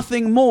love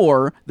nothing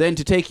more than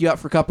to take you out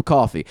for a cup of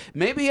coffee.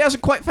 Maybe he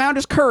hasn't quite found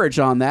his courage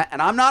on that,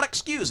 and I'm not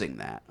excusing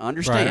that.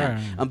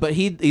 Understand? Right. But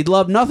he'd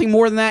love nothing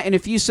more than that. And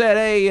if you said,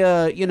 hey,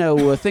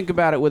 think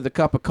about it with a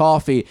cup of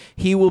coffee,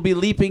 he will be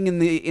leaping in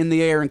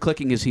the air and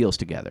clicking his heels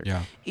together.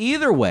 Yeah.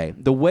 Either way,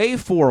 the way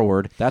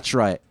forward, that's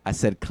right. I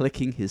said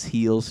clicking his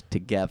heels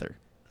together.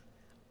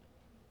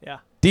 Yeah.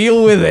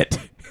 Deal with it.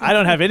 I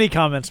don't have any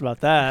comments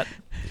about that.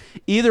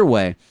 Either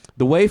way,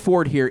 the way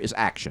forward here is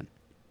action.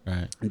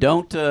 Right.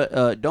 Don't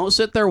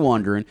sit there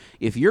wondering.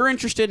 If you're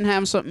interested in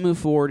having something move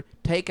forward,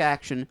 take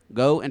action.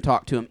 Go and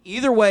talk to him.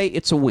 Either way,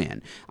 it's a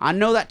win. I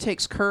know that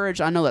takes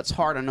courage. I know that's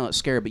hard. I know it's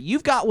scary, but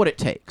you've got what it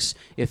takes.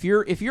 If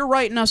you're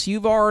writing us,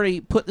 you've already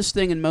put this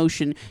thing in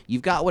motion.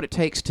 You've got what it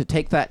takes to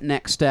take that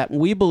next step.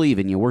 We believe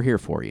in you. We're here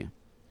for you.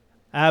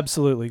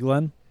 Absolutely,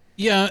 Glenn.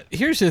 Yeah,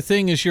 here's the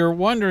thing: is you're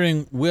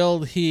wondering,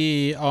 will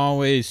he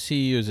always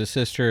see you as a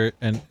sister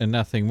and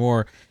nothing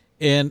more?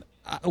 And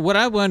what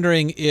I'm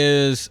wondering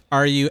is,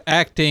 are you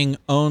acting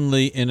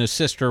only in a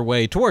sister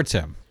way towards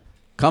him?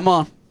 Come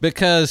on.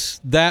 Because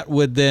there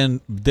would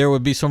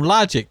be some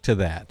logic to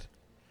that.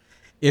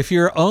 If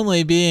you're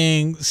only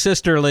being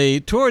sisterly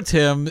towards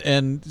him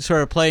and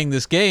sort of playing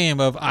this game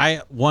of,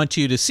 I want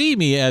you to see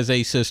me as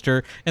a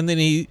sister, and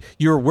then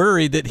you're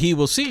worried that he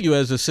will see you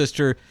as a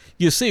sister,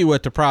 you see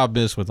what the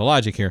problem is with the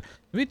logic here.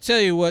 Let me tell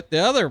you what the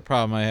other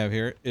problem I have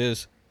here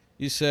is.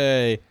 You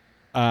say,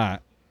 I've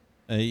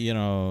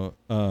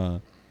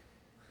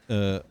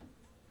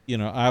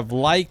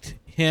liked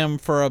him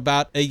for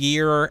about a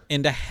year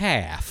and a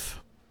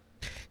half.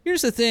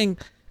 Here's the thing.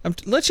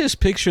 Let's just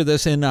picture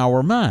this in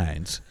our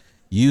minds.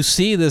 You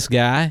see this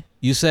guy.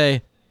 You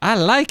say, I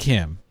like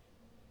him.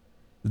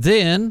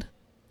 Then,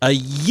 a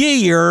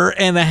year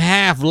and a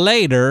half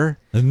later,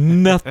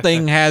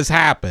 nothing has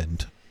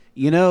happened.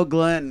 You know,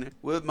 Glenn,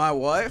 with my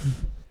wife,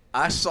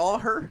 I saw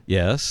her.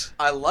 Yes.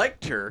 I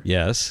liked her.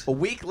 Yes. A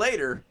week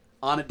later,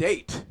 on a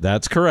date.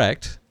 That's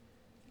correct.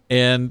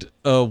 And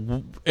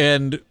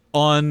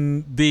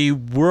on the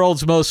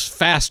world's most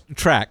fast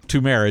track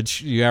to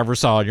marriage you ever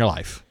saw in your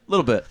life. A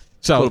little bit.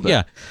 So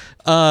yeah,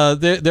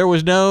 there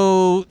was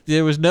no,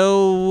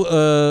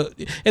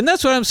 and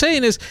that's what I'm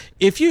saying is,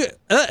 if you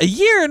a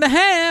year and a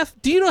half,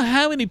 do you know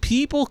how many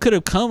people could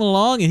have come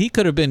along and he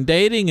could have been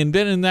dating and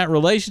been in that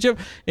relationship,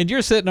 and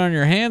you're sitting on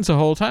your hands the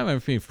whole time? I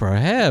mean, for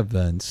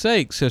heaven's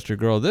sake, sister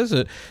girl,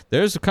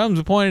 comes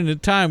a point in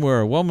time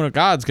where a woman of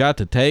God's got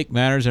to take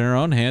matters in her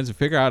own hands and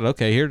figure out,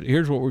 okay,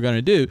 here's what we're going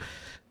to do.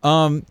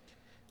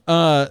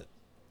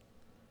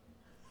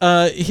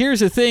 Here's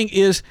the thing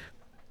is.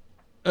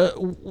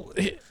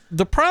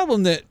 The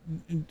problem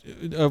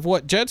of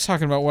what Jed's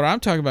talking about, what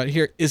I'm talking about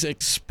here, is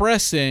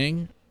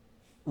expressing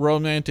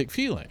romantic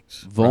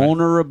feelings.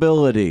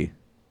 Vulnerability. Right?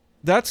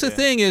 That's the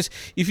thing is,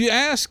 if you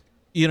ask,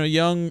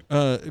 young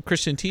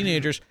Christian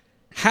teenagers,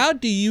 how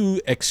do you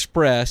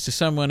express to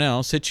someone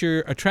else that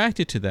you're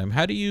attracted to them?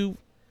 How do you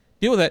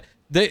deal with that?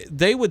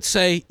 they would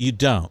say you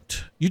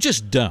don't. You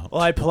just don't.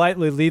 Well, I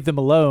politely leave them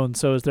alone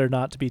so as they're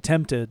not to be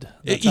tempted.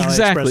 That's how I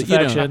Exactly,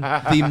 express you know.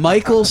 affection. The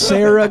Michael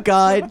Cera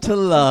Guide to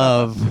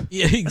Love.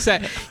 Yeah,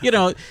 exactly.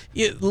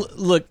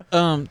 Look, Look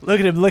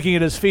at him licking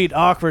at his feet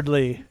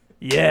awkwardly.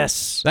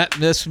 Yes. that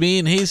must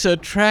mean he's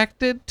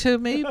attracted to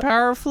me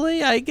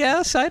powerfully, I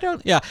guess. I don't.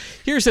 Yeah.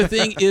 Here's the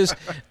thing: is,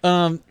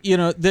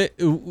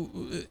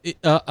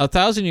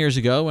 1,000 years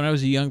ago, when I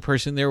was a young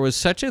person, there was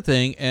such a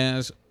thing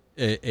as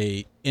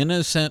a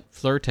innocent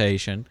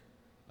flirtation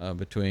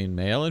between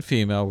male and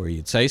female, where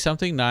you'd say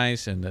something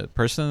nice, and the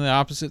person of the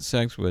opposite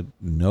sex would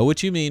know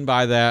what you mean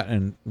by that,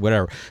 and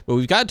whatever. But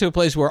we've got to a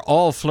place where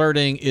all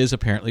flirting is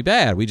apparently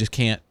bad. We just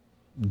can't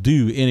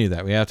do any of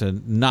that. We have to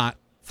not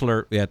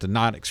flirt. We have to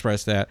not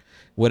express that,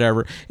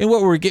 whatever. And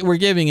what we're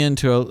giving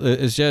into,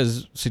 is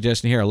just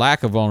suggesting here, a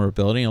lack of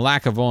vulnerability. And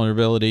lack of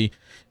vulnerability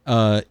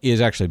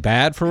is actually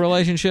bad for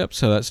relationships.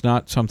 So that's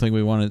not something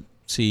we want to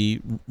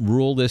see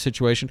rule this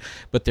situation.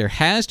 But there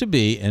has to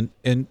be, and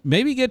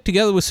maybe get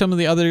together with some of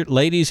the other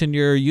ladies in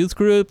your youth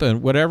group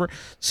and whatever.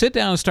 Sit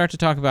down and start to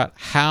talk about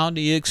how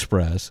do you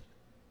express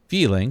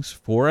feelings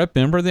for a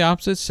member of the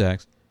opposite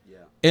sex.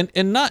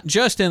 And not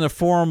just in a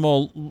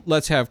formal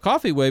let's have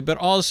coffee way, but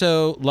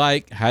also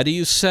like, how do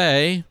you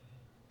say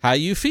how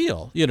you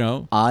feel?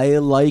 I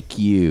like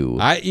you.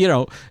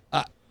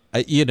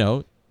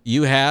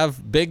 You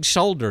have big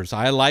shoulders.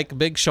 I like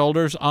big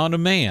shoulders on a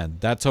man.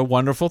 That's a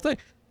wonderful thing.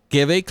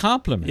 Give a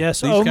compliment. Yes,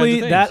 These kinds of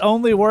things. that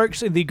only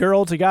works in the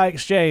girl to guy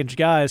exchange.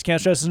 Guys,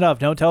 can't stress enough.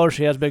 Don't tell her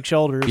she has big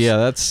shoulders. Yeah,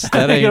 that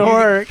ain't ain't gonna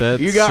work.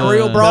 You got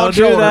real broad don't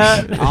do shoulders.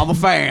 that. I'm a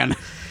fan.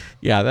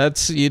 Yeah,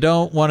 you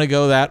don't want to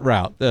go that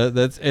route.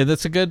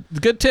 That's a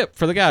good tip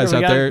for the guys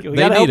out there. We They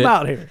gotta need help it.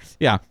 out here.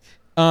 Yeah.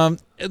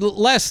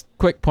 Last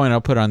quick point I'll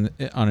put on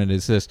it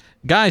is this: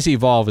 guys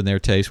evolve in their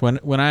taste.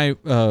 When I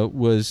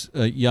was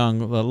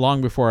young,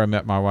 long before I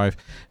met my wife,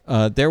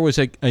 there was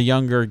a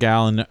younger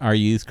gal in our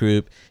youth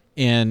group,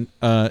 and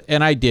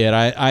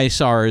I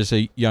saw her as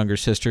a younger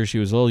sister. She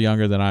was a little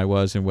younger than I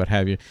was, and what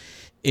have you.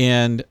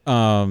 And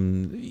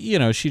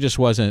she just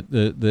wasn't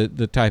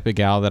the type of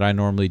gal that I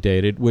normally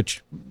dated,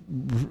 which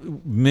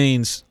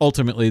means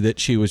ultimately that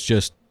she was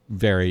just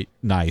very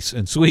nice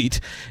and sweet.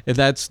 And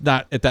that's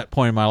not at that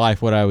point in my life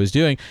what I was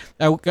doing.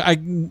 I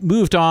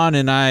moved on,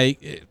 and I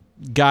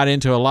got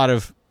into a lot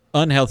of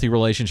unhealthy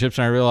relationships,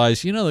 and I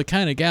realized, the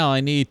kind of gal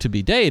I need to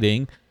be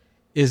dating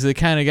is the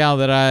kind of gal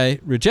that I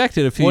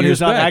rejected a few One years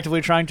who's not back.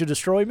 actively trying to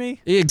destroy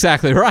me?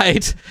 Exactly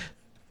right.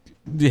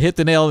 You hit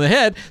the nail on the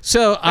head.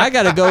 So I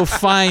got to go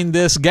find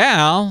this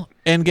gal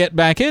and get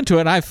back into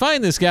it. And I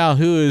find this gal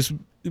who has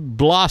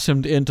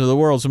blossomed into the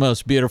world's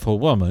most beautiful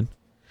woman.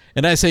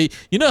 And I say,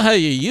 you know how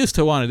you used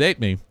to want to date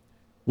me?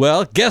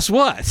 Well, guess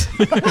what?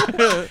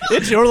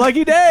 It's your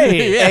lucky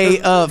day. Hey,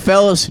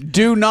 fellas,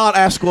 do not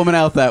ask women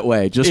out that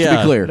way, just to Yeah.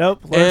 be clear. Nope.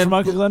 Learn And- from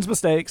Uncle Glenn's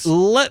mistakes.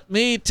 Let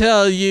me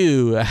tell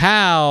you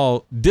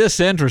how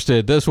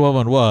disinterested this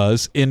woman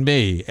was in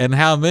me, and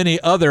how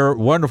many other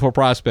wonderful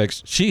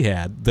prospects she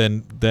had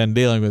than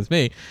dealing with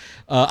me.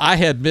 I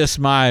had missed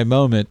my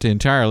moment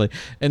entirely,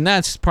 and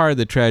that's part of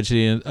the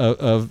tragedy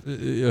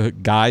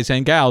of guys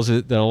and gals.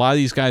 That a lot of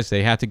these guys,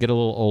 they have to get a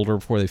little older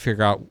before they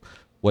figure out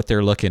what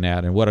they're looking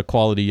at and what a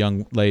quality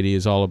young lady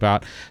is all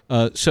about.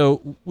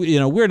 So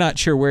we're not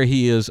sure where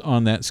he is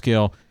on that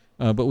scale.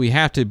 But we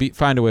have to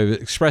find a way of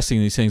expressing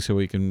these things so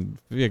we can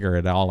figure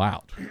it all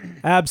out.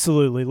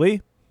 Absolutely.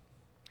 Lee?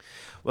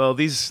 Well,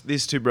 these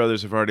two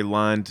brothers have already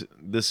lined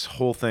this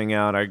whole thing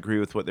out. I agree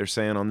with what they're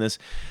saying on this.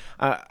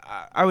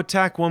 I would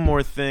tack one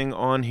more thing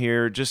on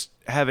here, just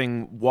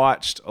having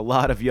watched a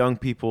lot of young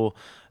people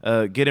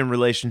get in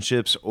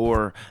relationships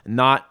or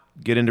not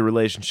get into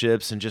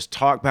relationships and just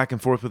talk back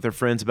and forth with their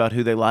friends about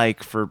who they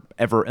like for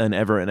ever and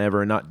ever and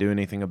ever and not do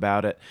anything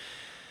about it.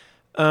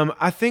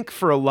 I think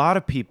for a lot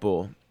of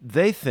people,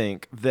 they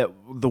think that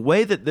the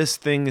way that this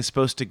thing is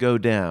supposed to go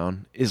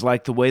down is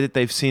like the way that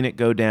they've seen it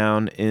go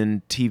down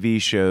in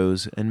TV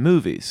shows and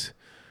movies,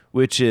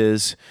 which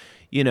is,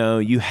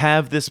 you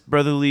have this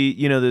brotherly,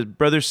 the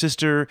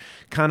brother-sister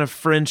kind of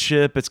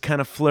friendship. It's kind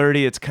of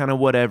flirty. It's kind of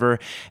whatever.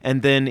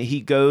 And then he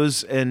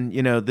goes and,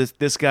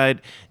 this guy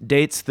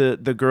dates the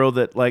girl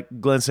that, like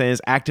Glenn's saying,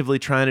 is actively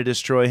trying to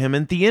destroy him.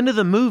 And at the end of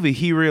the movie,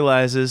 he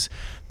realizes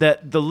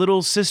that the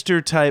little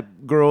sister type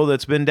girl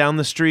that's been down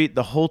the street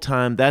the whole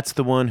time, that's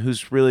the one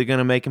who's really going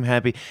to make him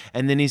happy.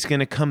 And then he's going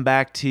to come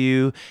back to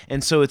you.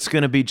 And so it's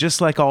going to be just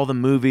like all the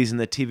movies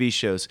and the TV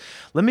shows.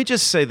 Let me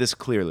just say this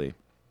clearly.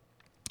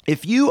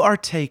 If you are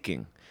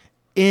taking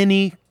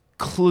any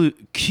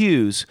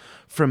cues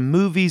from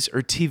movies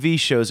or TV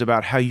shows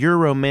about how your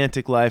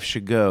romantic life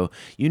should go,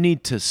 you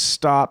need to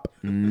stop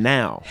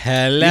now.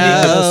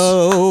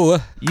 Hello.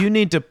 You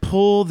need to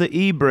pull the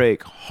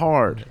e-brake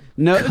hard.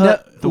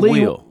 Cut the Lee,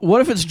 wheel.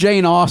 What if it's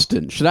Jane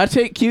Austen? Should I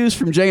take cues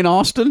from Jane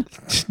Austen?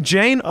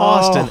 Jane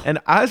Austen, and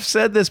I've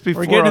said this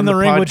before. We're getting in on the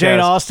ring podcast. with Jane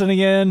Austen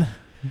again.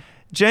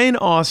 Jane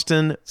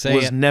Austen Say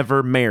was it.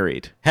 never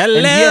married. Hello.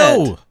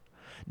 And yet,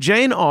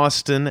 Jane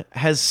Austen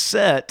has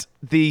set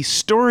the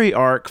story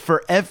arc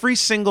for every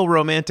single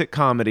romantic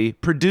comedy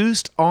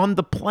produced on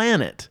the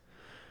planet.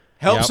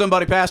 Help Yep.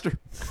 somebody, Pastor.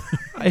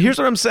 Here's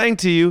what I'm saying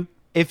to you.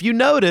 If you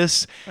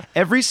notice,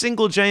 every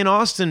single Jane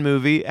Austen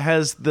movie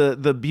has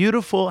the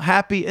beautiful,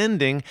 happy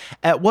ending.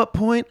 At what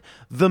point?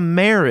 The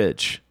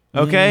marriage.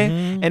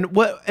 Okay? And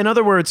what, in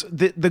other words,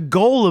 the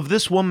goal of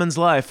this woman's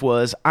life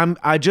was,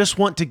 I just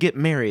want to get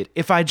married.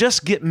 If I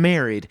just get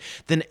married,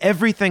 then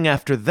everything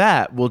after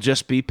that will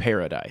just be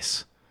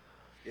paradise.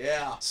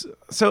 Yeah.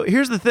 So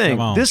here's the thing.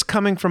 Come on. This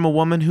coming from a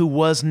woman who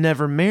was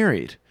never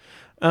married.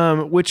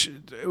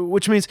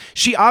 Which means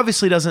she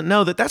obviously doesn't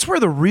know that that's where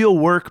the real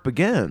work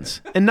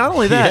begins. And not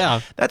only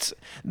that,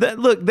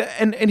 Yeah.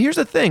 and here's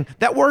the thing,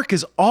 that work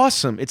is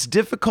awesome. It's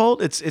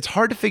difficult. It's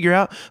hard to figure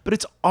out, but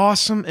it's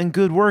awesome and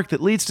good work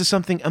that leads to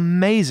something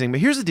amazing.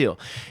 But here's the deal.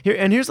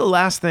 Here's the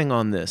last thing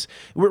on this.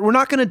 We're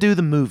not going to do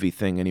the movie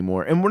thing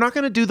anymore. And we're not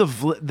going to do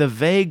the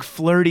vague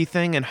flirty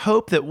thing and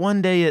hope that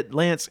one day it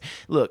lands.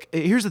 Look,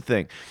 here's the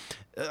thing.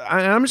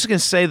 I'm just going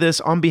to say this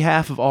on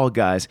behalf of all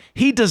guys.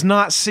 He does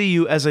not see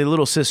you as a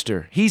little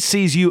sister. He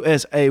sees you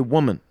as a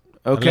woman.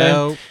 Okay?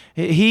 Hello?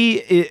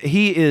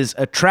 He is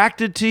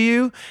attracted to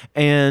you,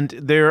 and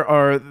there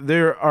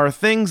are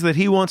things that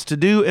he wants to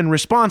do in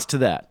response to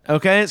that.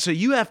 Okay? So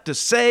you have to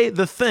say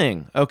the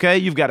thing. Okay?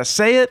 You've got to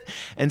say it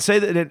and say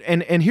that.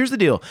 And here's the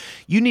deal.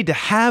 You need to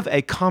have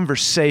a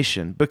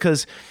conversation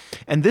because,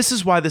 and this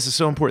is why this is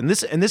so important.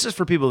 This is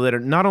for people that are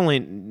not only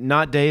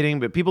not dating,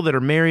 but people that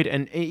are married,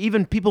 and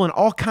even people in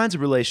all kinds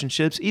of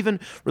relationships, even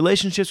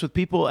relationships with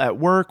people at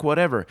work,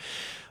 whatever.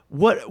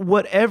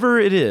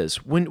 Whatever it is,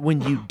 when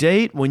you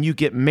date, when you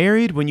get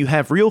married, when you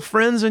have real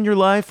friends in your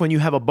life, when you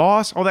have a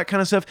boss, all that kind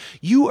of stuff,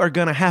 you are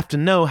going to have to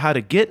know how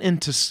to get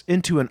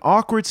into an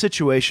awkward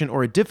situation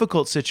or a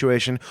difficult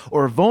situation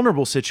or a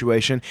vulnerable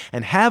situation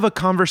and have a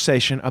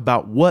conversation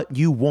about what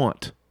you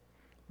want.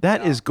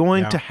 That is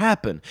going to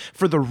happen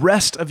for the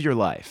rest of your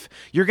life.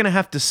 You're going to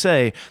have to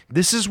say,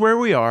 this is where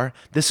we are.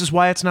 This is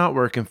why it's not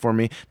working for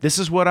me. This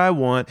is what I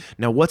want.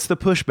 Now, what's the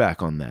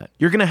pushback on that?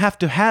 You're going to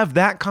have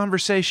that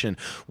conversation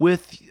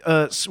with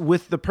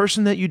the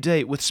person that you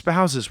date, with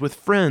spouses, with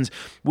friends,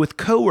 with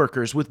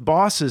coworkers, with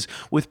bosses,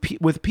 with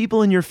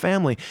people in your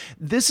family.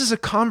 This is a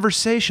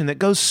conversation that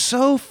goes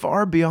so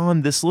far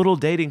beyond this little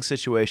dating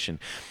situation.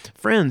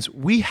 Friends,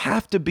 we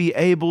have to be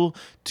able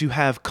to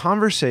have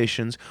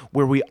conversations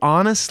where we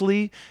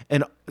honestly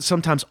and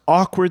sometimes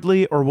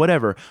awkwardly or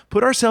whatever,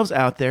 put ourselves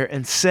out there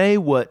and say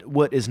what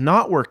is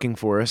not working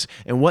for us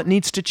and what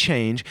needs to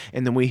change,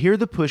 and then we hear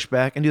the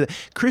pushback and do that.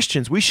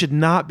 Christians, we should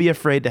not be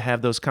afraid to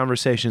have those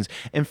conversations.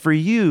 And for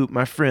you,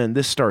 my friend,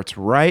 this starts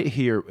right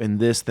here in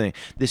this thing.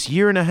 This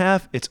year and a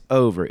half, it's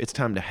over. It's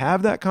time to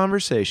have that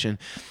conversation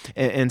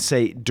and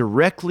say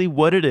directly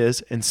what it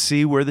is and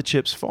see where the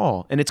chips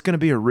fall. And it's going to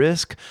be a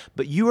risk,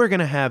 but you are going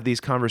to have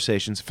these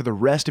conversations for the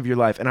rest of your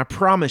life. And I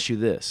promise you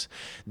this,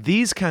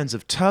 these kinds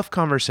of tough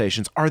conversations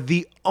are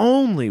the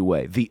only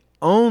way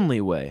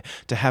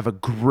to have a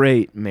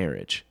great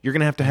marriage. You're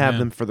going to have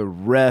them for the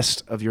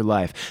rest of your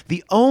life.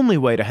 The only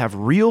way to have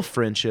real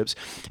friendships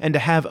and to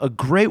have a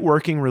great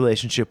working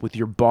relationship with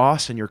your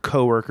boss and your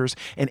coworkers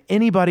and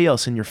anybody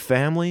else in your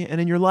family and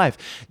in your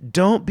life.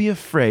 Don't be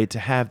afraid to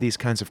have these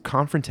kinds of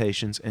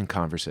confrontations and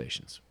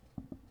conversations.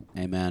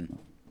 Amen.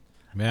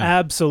 Yeah.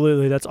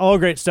 Absolutely. That's all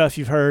great stuff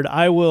you've heard.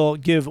 I will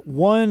give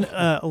one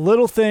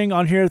little thing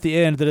on here at the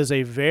end that is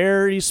a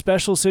very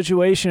special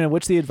situation in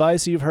which the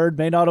advice you've heard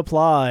may not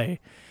apply.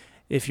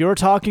 If you're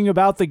talking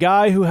about the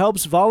guy who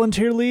helps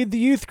volunteer lead the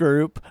youth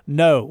group,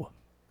 no.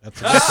 That's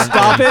a different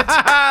Stop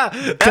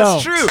thing. it.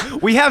 That's true.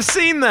 We have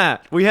seen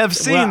that.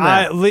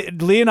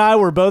 Lee and I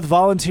were both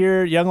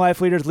volunteer Young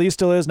Life leaders. Lee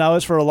still is, now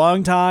is for a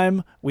long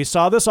time. We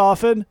saw this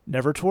often,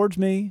 never towards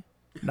me.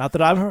 Not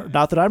that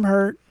I'm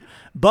hurt.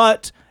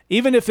 But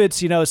even if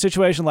it's, a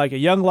situation like a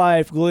Young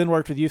Life, Glenn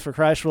worked with Youth for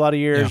Christ for a lot of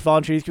years,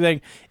 volunteer youth thing,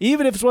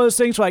 even if it's one of those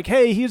things like,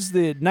 hey, he's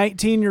the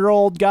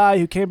 19-year-old guy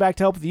who came back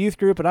to help with the youth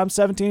group and I'm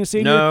 17 a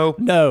senior.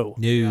 No.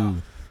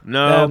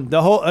 No.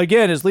 The whole,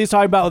 again, as Lee's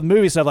talking about with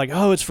movie stuff, like,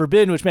 oh, it's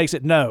forbidden, which makes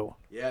it no.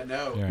 Yeah,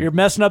 no. Yeah. You're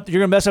going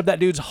to mess up that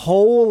dude's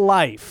whole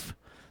life.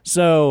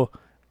 So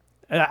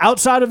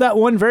outside of that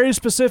one very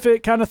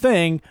specific kind of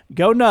thing,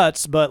 go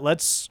nuts, but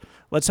let's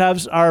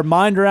have our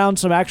mind around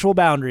some actual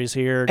boundaries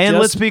here. And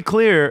let's be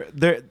clear,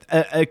 there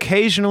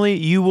occasionally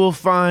you will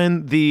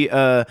find the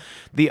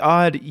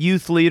odd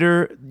youth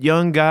leader,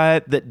 young guy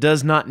that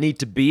does not need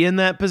to be in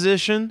that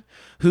position,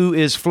 who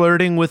is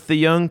flirting with the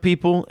young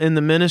people in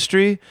the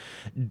ministry.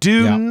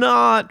 Do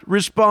not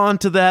respond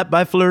to that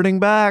by flirting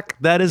back.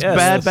 That is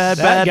bad.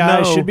 That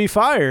guy no. should be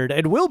fired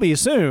and will be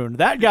soon.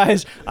 That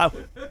guy's,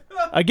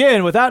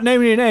 again, without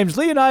naming any names,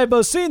 Lee and I have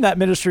both seen that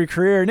ministry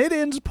career, and it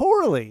ends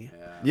poorly.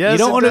 Yes, you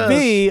don't it want to does.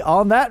 be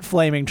on that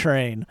flaming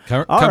train.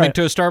 Coming right.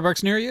 to a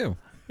Starbucks near you.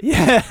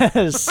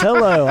 Yes.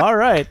 Hello. All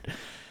right.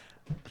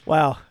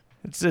 Wow.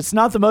 It's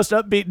not the most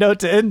upbeat note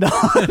to end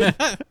on.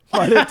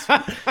 But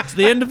it's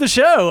the end of the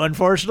show,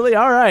 unfortunately.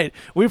 All right.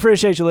 We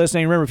appreciate you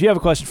listening. Remember, if you have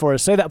a question for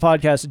us, say that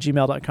podcast at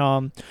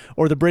gmail.com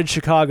or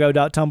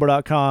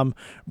thebridgechicago.tumblr.com.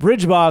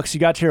 Bridgebox, you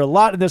got to hear a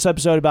lot in this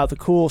episode about the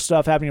cool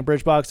stuff happening in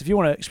Bridgebox. If you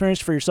want to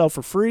experience it for yourself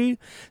for free,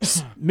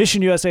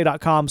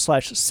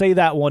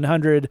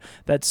 missionusa.com/saythat100.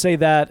 That's say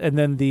that and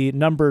then the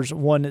numbers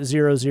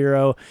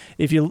 100.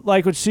 If you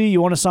like what you see,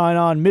 you want to sign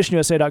on,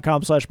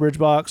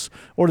 missionusa.com/bridgebox,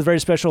 or the very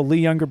special Lee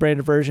Younger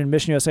branded version,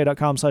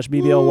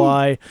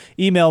 missionusa.com/BBLY.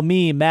 Email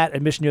me,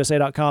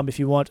 matt@missionusa.com, if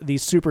you want the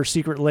super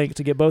secret link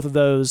to get both of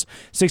those.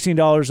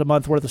 $16 a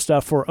month worth of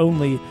stuff for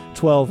only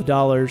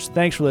 $12.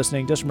 Thanks for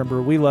listening. Just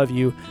remember, we love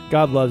you.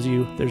 God loves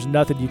you. There's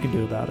nothing you can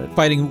do about it.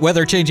 Fighting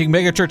weather-changing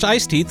megachurch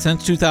ice teeth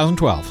since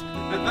 2012.